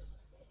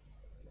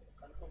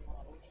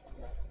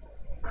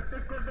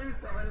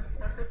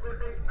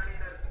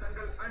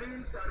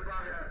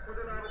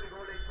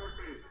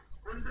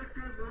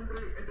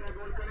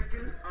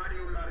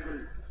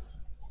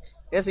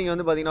 எஸ், இங்கே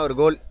வந்து பார்த்தீங்கன்னா ஒரு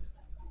கோல்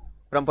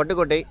ஃப்ரம்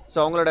பட்டுக்கோட்டை. ஸோ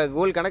அவங்களோட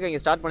கோல் கணக்கு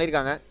இங்கே ஸ்டார்ட்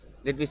பண்ணியிருக்காங்க.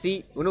 Let we C.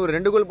 இன்னும் ஒரு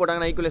 2 கோல்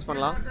போட்டாங்கன்னா ஈக்குவலைஸ்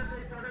பண்ணலாம்.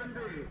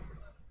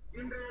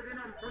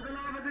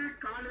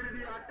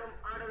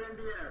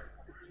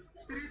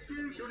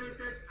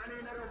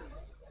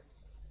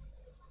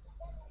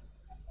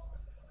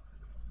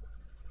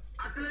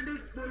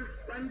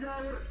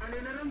 தஞ்சாவூர்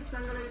அணியினரும்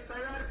தங்களை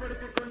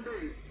தயார்படுத்திக் கொண்டு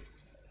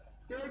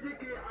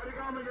ஸ்டேஜுக்கு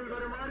அருகாமையில்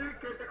வருமாறு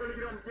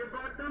கேட்டுக்கொள்கிறோம்.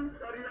 இவ்வாட்டம்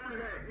சரியாக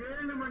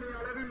 7 மணி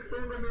அளவில்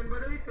தூங்கும்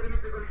என்பதை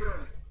தெரிவித்துக்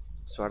கொள்கிறோம்.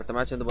 ஸோ அடுத்த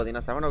மேட்ச் வந்து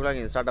பார்த்தீங்கன்னா 7 o'clock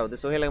இங்கே ஸ்டார்ட்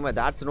ஆகுது. சுஹேல் அகமது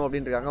தாட்ஸ் நோ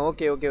அப்படின்னு இருக்காங்க.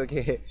 Okay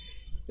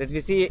let's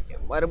we C.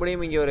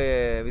 மறுபடியும் இங்கே ஒரு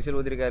விசில்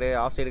ஊற்றிருக்காரு,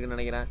 ஆஃப் சைடுக்குன்னு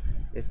நினைக்கிறேன்.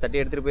 தட்டி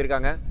எடுத்துகிட்டு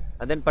போயிருக்காங்க.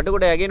 அண்ட் தென்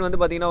பட்டுக்கோட்டை அகைன் வந்து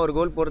பார்த்தீங்கன்னா ஒரு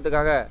கோல்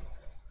போகிறதுக்காக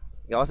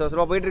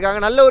அவசரமாக போயிட்டு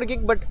இருக்காங்க. நல்ல ஒரு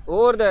kick, but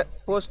over the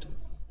post.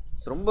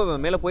 So ரொம்ப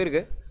மேலே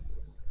போயிருக்கு.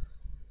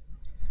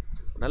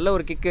 நல்ல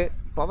ஒரு கிக்கு,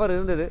 பவர்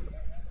இருந்தது,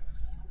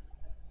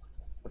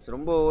 பட்ஸ்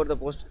ரொம்ப ஓவர் த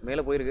போஸ்ட்,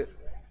 மேலே போயிருக்கு.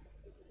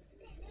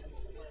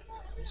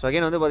 ஸோ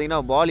அகைன் வந்து பார்த்தீங்கன்னா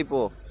பால்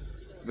இப்போது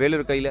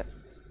வேலூர் கையில்.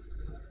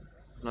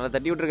 நல்லா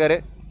தட்டி விட்டுருக்காரு.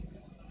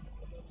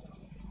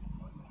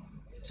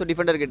 ஸோ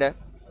டிஃபெண்டர் கிட்ட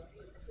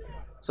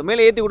ஸோ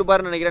மேலே ஏற்றி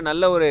கொடுப்பாருன்னு நினைக்கிறேன்.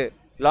 நல்ல ஒரு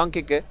லாங்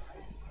கிக்கு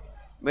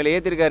மேலே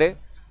ஏற்றிருக்காரு.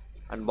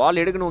 அண்ட்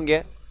பால் எடுக்கணும்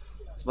இங்கே.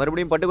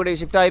 மறுபடியும் பட்டுக்கோட்டை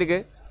ஷிஃப்ட் ஆகிருக்கு.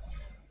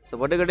 So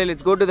Pattukkottai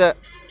let's go to the.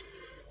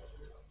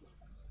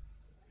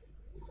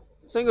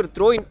 So இங்கே ஒரு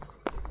த்ரோஇன்.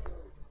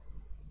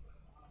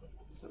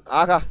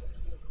 ஆஹா,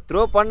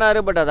 த்ரோ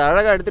பண்ணார், பட் அதை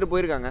அழகாக எடுத்துகிட்டு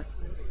போயிருக்காங்க.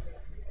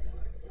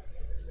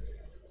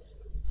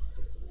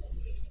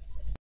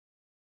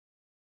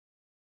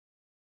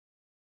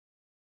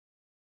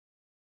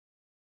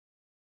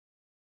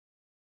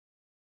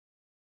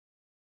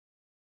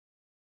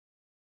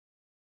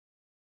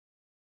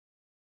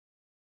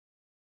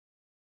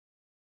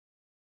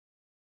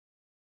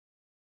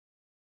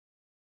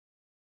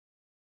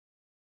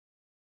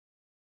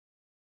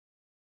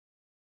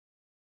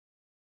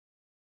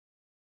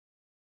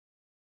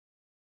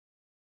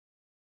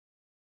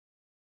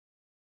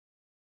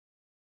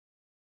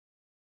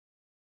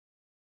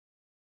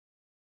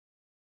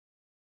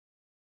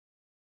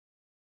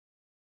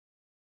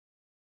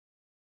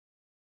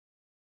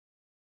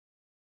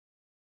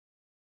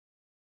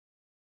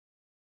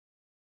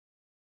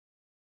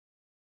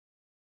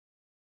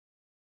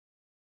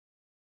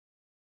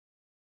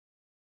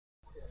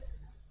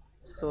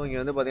 ஸோ இங்கே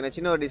வந்து பார்த்தீங்கன்னா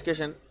சின்ன ஒரு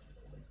டிஸ்கஷன்.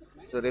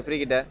 ஸோ ரெஃப்ரி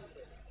கிட்ட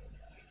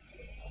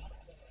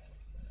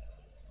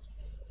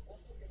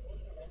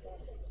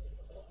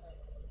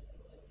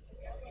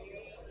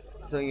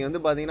ஸோ இங்கே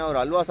வந்து பார்த்தீங்கன்னா ஒரு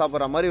அல்வா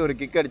சாப்பிட்ற மாதிரி ஒரு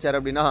கிக் அடித்தார்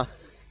அப்படின்னா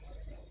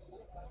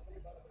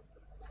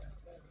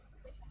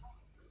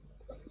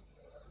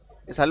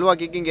அல்வா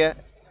கிக்கிங்க.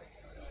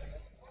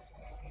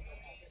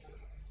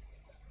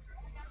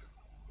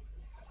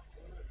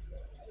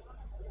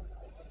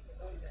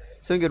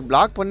 ஸோ இங்கே ஒரு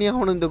பிளாக் பண்ணி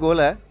ஆகணும் இந்த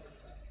கோலை.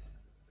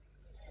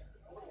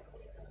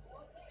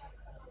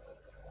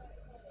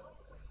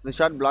 இந்த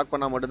ஷாட் பிளாக்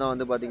பண்ணால் மட்டும்தான்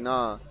வந்து பார்த்தீங்கன்னா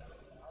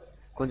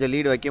கொஞ்சம்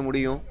லீடு வைக்க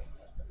முடியும்.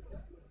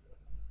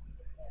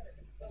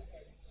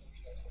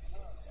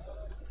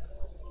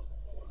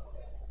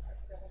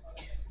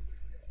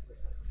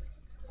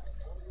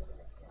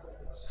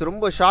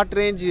 ரொம்ப ஷார்ட்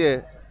ரேஞ்ச்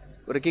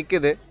ஒரு கிக்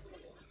இது.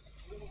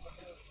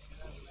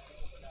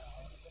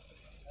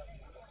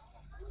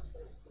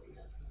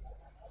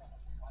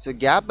 ஸோ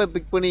கேப்பை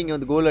பிக் பண்ணி இங்கே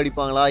வந்து கோல்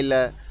அடிப்பாங்களா,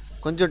 இல்லை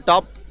கொஞ்சம்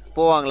டாப்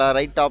போவாங்களா,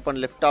 right top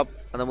and left top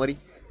அந்த மாதிரி.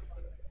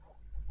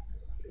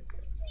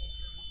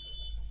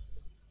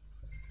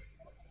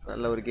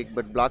 நல்ல ஒரு கிக்,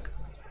 பட் பிளாக்.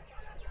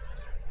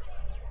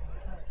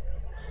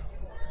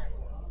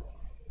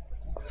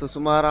 ஸோ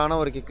சுமாரான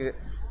ஒரு கிக்கு.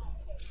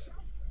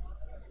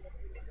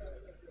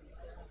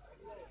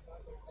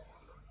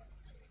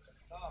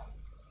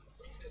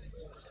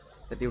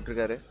 தட்டி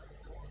விட்டுருக்காரு.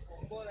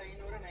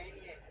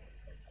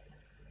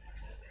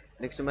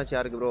 நெக்ஸ்ட் மேட்ச்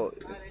யாருக்கு ப்ரோ?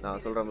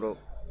 நான் சொல்கிறேன் bro.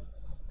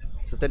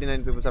 So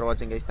 39 people are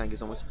watching guys, thank you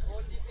so much.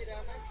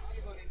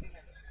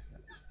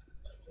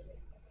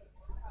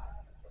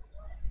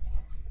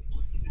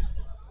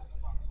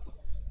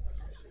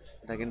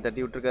 Again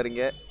 30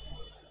 விட்டுருக்காருங்க,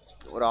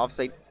 ஒரு ஆஃப்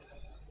சைட்.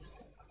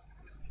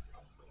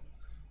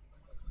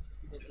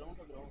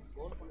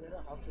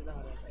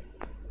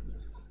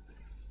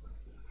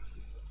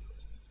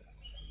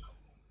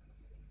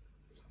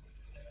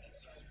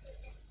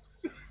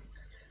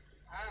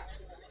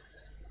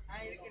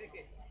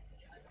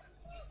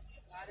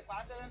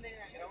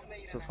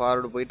 ஸோ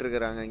ஃபார்வர்டு போயிட்டு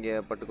இருக்கிறாங்க இங்கே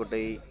பட்டுக்கோட்டை.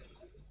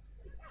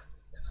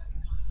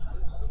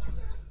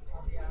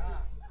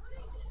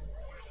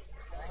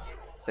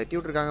 தட்டி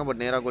விட்டுருக்காங்க, பட்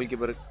நேராக கோல்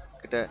கீப்பர்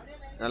கிட்ட.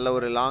 நல்ல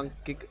ஒரு long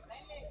kick.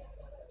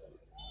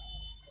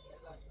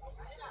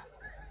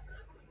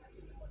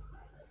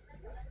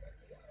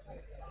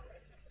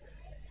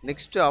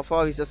 Next அஃபா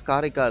versus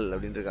Karaikal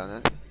அப்படின்னு இருக்காங்க.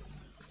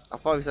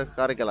 அஃபா விசஸ்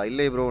காரைக்காலா?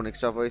 இல்லை ப்ரோ,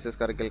 நெக்ஸ்ட் அஃபா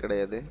விசஸ் காரைக்கால்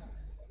கிடையாது.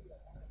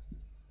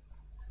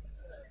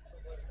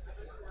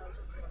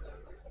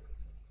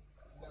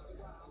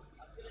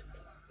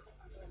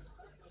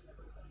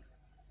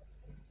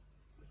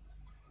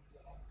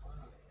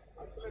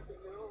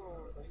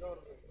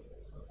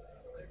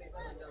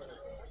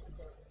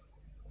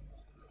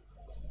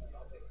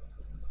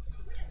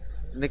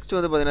 நெக்ஸ்ட்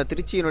வந்து பார்த்தீங்கன்னா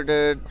Trichy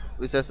United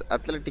versus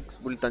athletics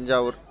pull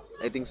Thanjavur,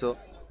 I think so.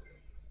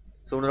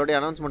 So உன்னோடைய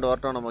announcement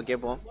வரட்டும், நம்ம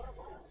கேட்போம்.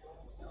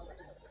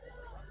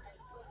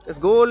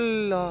 எஸ் கோல்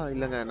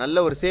இல்லைங்க,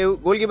 நல்ல ஒரு சேவ்.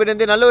 கோல் கீப்பர்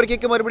இருந்து நல்ல ஒரு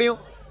கிக்கு, மறுபடியும்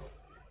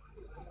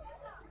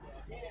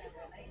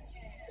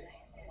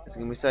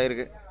மிஸ்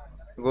ஆகிருக்கு.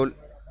 கோல்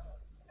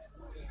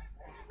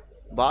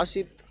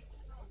பாஷித்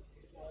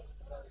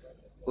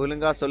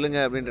ஒழுங்கா சொல்லுங்க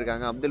அப்படின்னு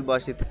இருக்காங்க. அப்துல்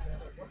பாஷித்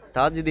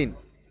தாஜுதீன்.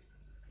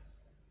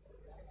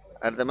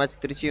 அடுத்த மேட்ச்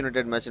திருச்சி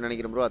யுனைடெட் மேட்ச்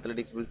நினைக்கிறேன் bro.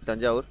 Athletics bulls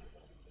Thanjavur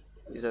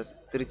versus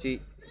Trichy.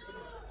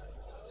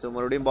 So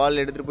மறுபடியும்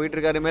பால் எடுத்துகிட்டு போயிட்டு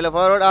இருக்காரு மேலே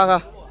ஃபார்வர்ட். ஆகா,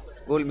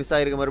 கோல் மிஸ்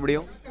ஆகிருக்கு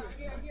மறுபடியும்.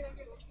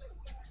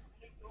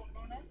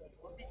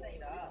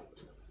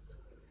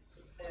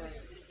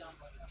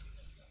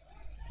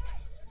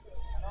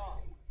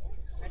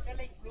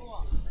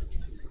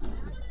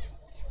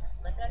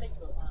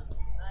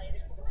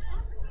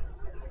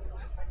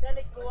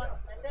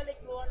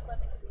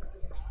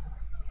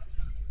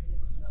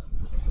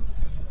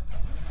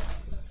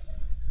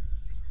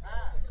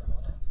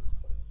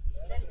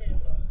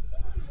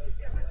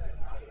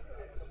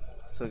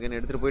 ஸோ again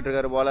எடுத்துகிட்டு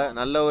போயிட்டுருக்காரு பால.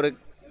 நல்ல ஒரு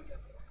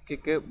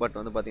கிக்கு, பட்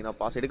வந்து பார்த்தீங்கன்னா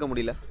பாஸ் எடுக்க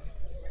முடியல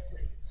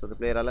ஸோ அந்த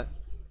பிளேயரால்.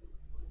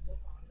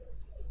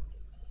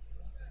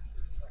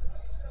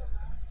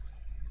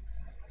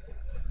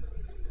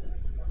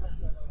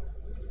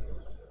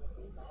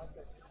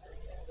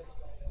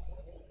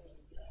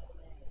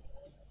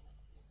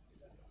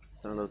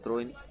 நல்ல ஒரு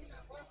த்ரோயிங்.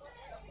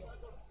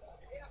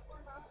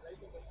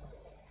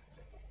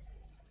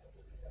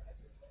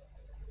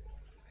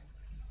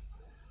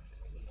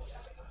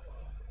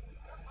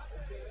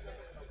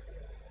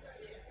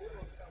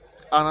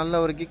 நல்ல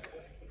ஒரு கிக்,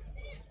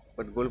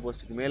 பட் கோல்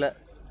போஸ்ட்டுக்கு மேலே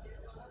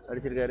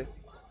அடிச்சிருக்காரு.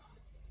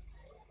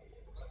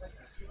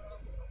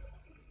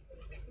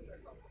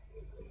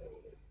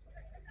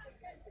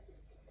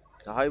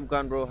 Hi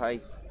Khan bro,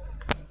 hi.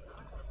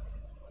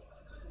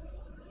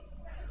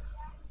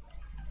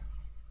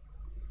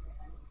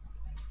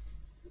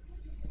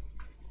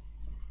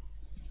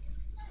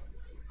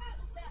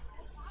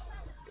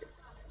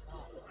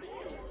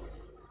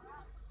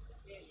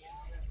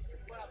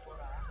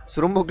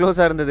 So ரொம்ப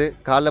க்ளோஸாக இருந்தது.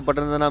 காலில்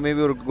பட்டிருந்ததுன்னா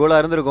மேபி ஒரு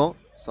கோலாக இருந்திருக்கும்.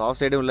 ஸோ ஆஃப்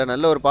சைடும் இல்லை,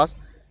 நல்ல ஒரு பாஸ்.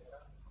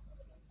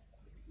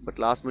 பட்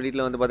லாஸ்ட்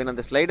மினிட்ல வந்து பார்த்தீங்கன்னா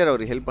அந்த ஸ்லைடர்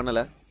அவர் ஹெல்ப்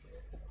பண்ணலை.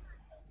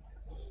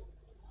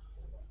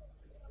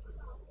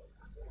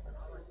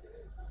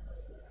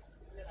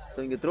 ஸோ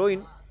இங்கே த்ரோ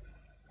இன்.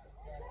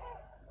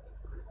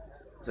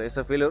 So S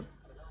failure.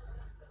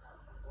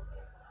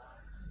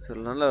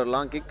 ஸோ நல்ல ஒரு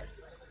long kick.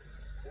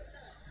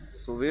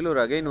 So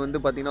Vellore again வந்து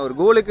பார்த்தீங்கன்னா ஒரு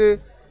கோலுக்கு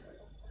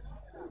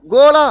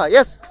கோலா.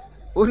 எஸ்,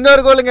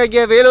 இன்னொரு கோலுங்க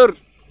இங்கே வேலூர்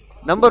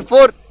நம்பர்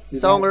 4.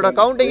 ஸோ அவங்களோட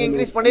கவுண்டிங்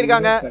இன்க்ரீஸ்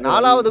பண்ணியிருக்காங்க.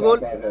 4வது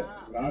கோல்.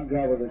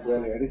 4வது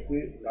கோல் அடித்து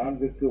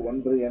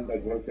 4-1 என்ற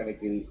கோல்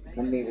கணக்கில்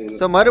முன்னேறி.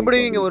 ஸோ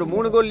மறுபடியும் இங்கே ஒரு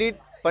 3 கோல்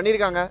லீட்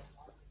பண்ணியிருக்காங்க.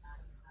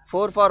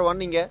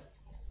 4-1 இங்கே.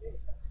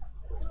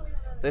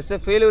 ஸோ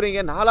எஸ்எஃப் வேலூர்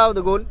இங்கே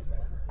 4வது கோல்.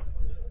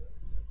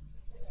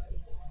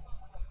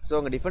 ஸோ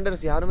அங்கே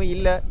டிஃபெண்டர்ஸ் யாருமே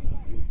இல்லை.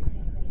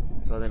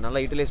 ஸோ அதை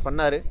நல்லா யூட்டிலைஸ்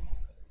பண்ணார்.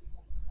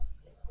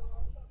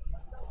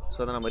 ஸோ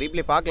அதை நம்ம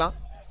ரீப்ளே பார்க்கலாம்.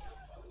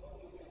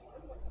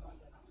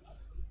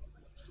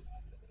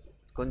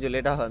 கொஞ்சம்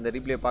லேட்டாக அந்த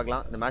ரீப்ளே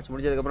பார்க்கலாம். இந்த மேட்ச்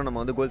முடிஞ்சதுக்கப்புறம் நம்ம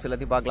வந்து கோல்ஸ்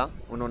எல்லாத்தையும் பார்க்கலாம்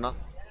ஒன்று ஒன்றா.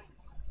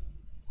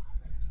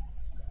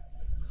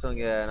 ஸோ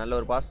இங்கே நல்ல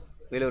ஒரு பாஸ்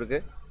வேலூருக்கு.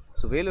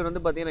 ஸோ வேலூர்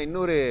வந்து பார்த்தீங்கன்னா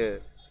இன்னொரு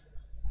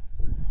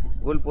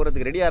கோல்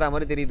போகிறதுக்கு ரெடி ஆகிற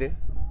மாதிரி தெரியுது.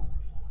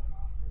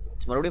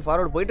 மறுபடியும்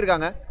ஃபார்வர்டு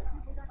போயிட்டுருக்காங்க.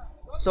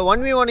 ஸோ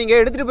 1v1 இங்கே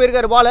எடுத்துகிட்டு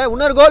போயிருக்காரு பாலை.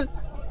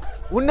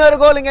 இன்னொரு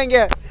கோலுங்க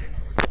இங்கே.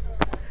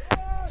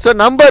 So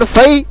number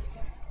 5.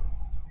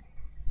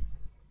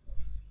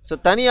 ஸோ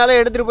தனியால்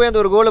எடுத்துகிட்டு போய்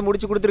அந்த ஒரு கோலை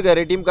முடிச்சு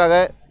கொடுத்துருக்காரு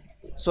டீமுக்காக.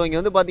 ஸோ இங்கே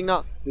வந்து பார்த்தீங்கன்னா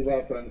சிவா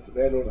ஃப்ரெண்ட்ஸ்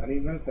வேலூர்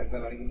அணியினர்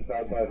தங்கள் அணியின்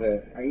சார்பாக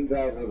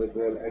 5வது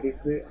கோல்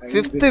அடித்து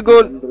 5th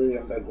கோல்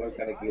என்ற கோல்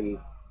கணக்கில்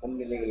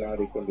முன்னிலையில்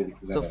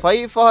ஆடிக்கொண்டிருக்கிறார். ஸோ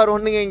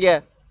 5-1 இங்கே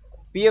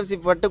பிஎஃப்சி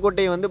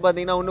பட்டுக்கோட்டை வந்து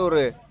பார்த்தீங்கன்னா இன்னும்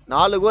ஒரு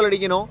 4 கோல்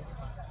அடிக்கணும்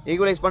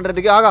ஈக்குவலைஸ்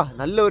பண்ணுறதுக்கு. ஆகா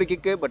நல்ல ஒரு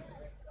கிக்கு, பட்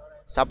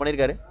ஸ்டாப்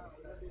பண்ணியிருக்காரு.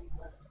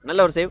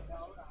 நல்ல ஒரு சேவ்.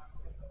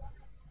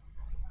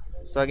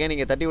 ஸோ அகைன்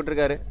இங்கே தட்டி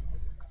விட்டுருக்காரு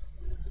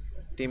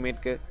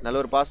டீம்மேட்க்கு. நல்ல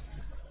ஒரு பாஸ்.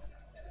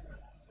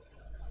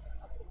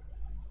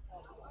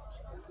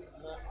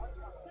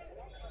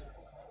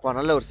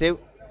 நல்ல ஒரு சேவ்.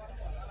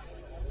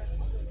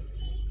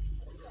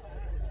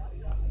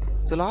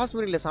 ஸோ லாஸ்ட்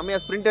மினிட்ல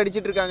செம்மையாக ஸ்ப்ரிண்ட்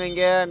அடிச்சிட்டு இருக்காங்க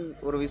இங்கே.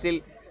 ஒரு விசில்.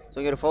 ஸோ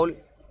இங்கே ஒரு ஃபவுல்.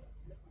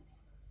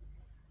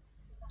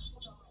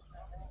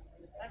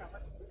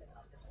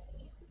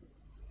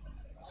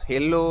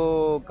 எல்லோ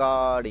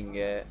கார்டு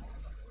இங்கே.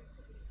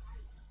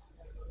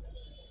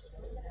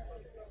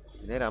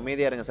 நேரம்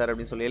அமைதியாக இருங்க சார்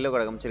அப்படின்னு சொல்லி yellow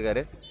card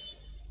காமிச்சிருக்காரு.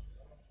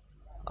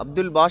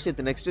 Abdul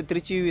Bashith next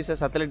Trichy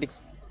versus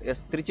athletics.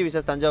 S, Trichy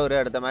versus Thanjavur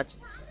அடுத்த மேட்ச்.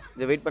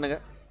 இதை வெயிட் பண்ணுங்க.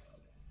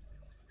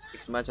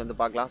 நெக்ஸ்ட் மேட்ச் வந்து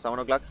பார்க்கலாம்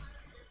 7 o'clock.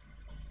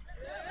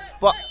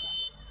 பா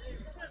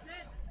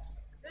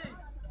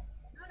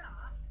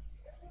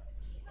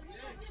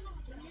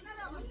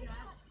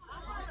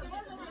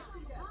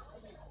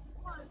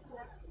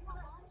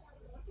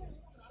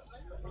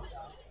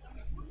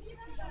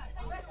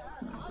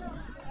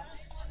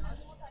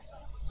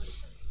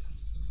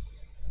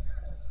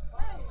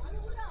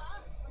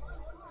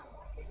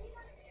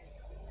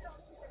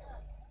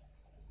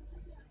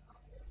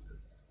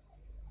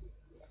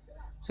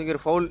ஸோ இங்கே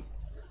ஒரு ஃபவுல்.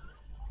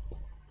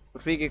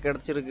 ஒரு ஃப்ரீ கிக்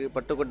கிடச்சிருக்கு.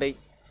 பட்டுக்கோட்டை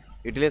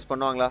யூட்டிலைஸ்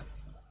பண்ணுவாங்களா?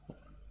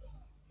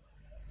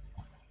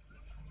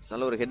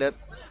 நல்ல ஒரு ஹெட்டர்.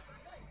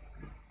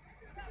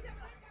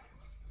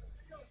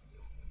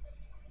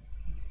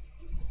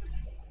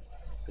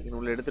 செகண்ட்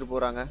உள்ள எடுத்துகிட்டு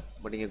போகிறாங்க.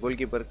 பட் இங்கே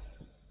கோல் கீப்பர்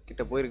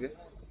கிட்ட போயிருக்கு.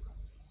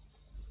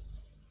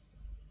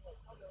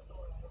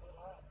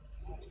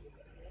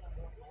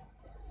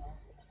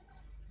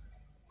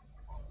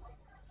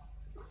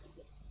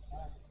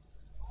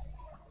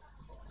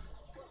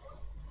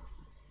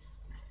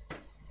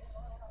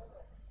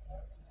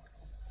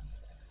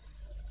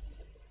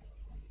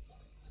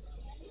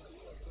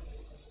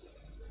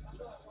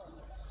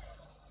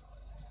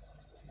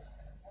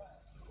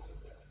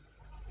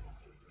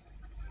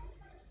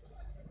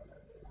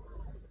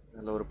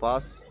 நல்ல ஒரு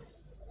பாஸ்.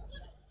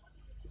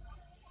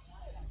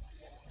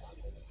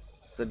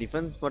 ஸோ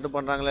டிஃபென்ஸ் மட்டும்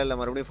பண்ணுறாங்களா இல்லை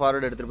மறுபடியும்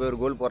ஃபார்வர்டு எடுத்துகிட்டு போய் ஒரு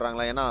கோல்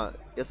போடுறாங்களா? ஏன்னா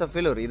எஸ்எஃப்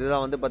வேலூர்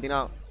இதுதான் வந்து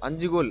பார்த்தீங்கன்னா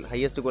 5 கோல்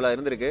ஹையஸ்ட் கோலாக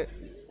இருந்திருக்கு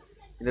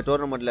இந்த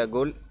டோர்னமெண்ட்டில்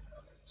கோல்.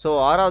 ஸோ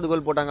 6வது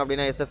கோல் போட்டாங்க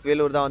அப்படின்னா எஸ்எஃப்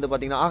வேலூர் தான் வந்து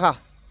பார்த்தீங்கன்னா ஆஹா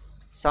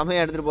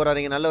செமையாக எடுத்துகிட்டு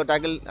போகிறாருங்க. நல்ல ஒரு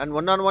டேக்கிள் அண்ட்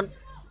 1-on-1.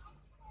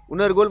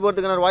 இன்னொரு கோல்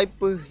போகிறதுக்கான ஒரு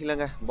வாய்ப்பு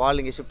இல்லைங்க.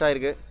 பால் இங்கே ஷிஃப்ட்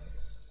ஆகிருக்கு.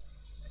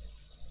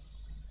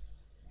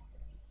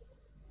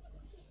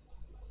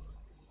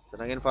 ஸோ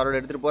அகைன் ஃபார்வர்டு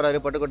எடுத்துகிட்டு போகிறாரு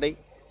பட்டுக்கோட்டை.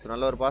 ஸோ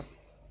நல்ல ஒரு பாஸ்.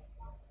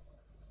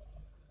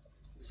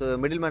 ஸோ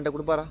மிடில் மேன்ட்ட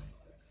கொடுப்பாரா?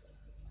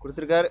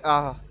 கொடுத்துருக்காரு.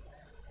 ஆஹா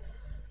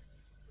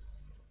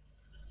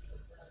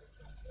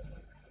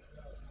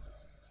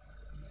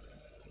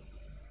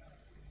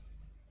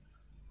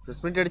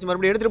ஸ்பிரிண்ட் அடிச்சு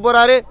மறுபடியும் எடுத்துகிட்டு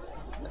போகிறாரு.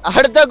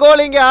 அடுத்த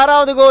கோல் இங்கே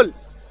 6வது கோல்.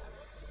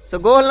 So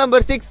goal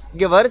number 6.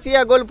 இங்கே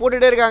வரிசையாக கோல்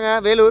போட்டுகிட்டே இருக்காங்க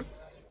வேலூர்.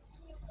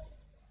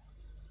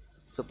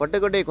 ஸோ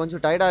பட்டுக்கோட்டை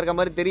கொஞ்சம் டயர்டாக இருக்க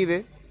மாதிரி தெரியுது.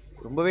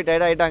 ரொம்பவே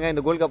டயர்ட் ஆகிட்டாங்க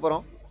இந்த கோலுக்கு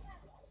அப்புறம்.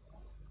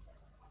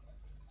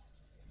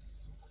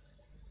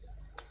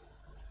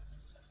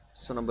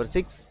 So number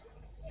 6.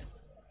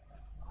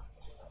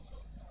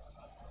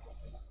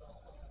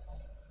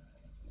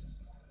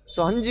 ஸோ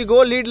 5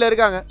 கோல் லீடில்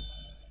இருக்காங்க.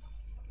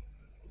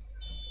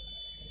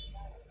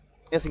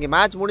 எஸ், இங்கே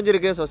மேட்ச்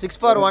முடிஞ்சிருக்கு. ஸோ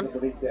 6-1.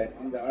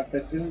 இந்த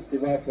ஆட்டத்தில்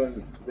சிவா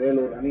ஃப்ரெண்ட்ஸ்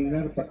வேலூர்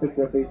அணியினர்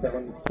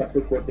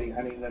பட்டுக்கோட்டை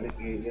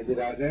அணியினருக்கு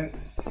எதிராக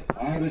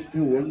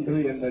 6-1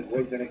 என்ற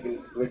கோல் கணக்கில்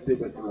வெற்றி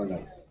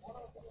பெற்றுள்ளனர்.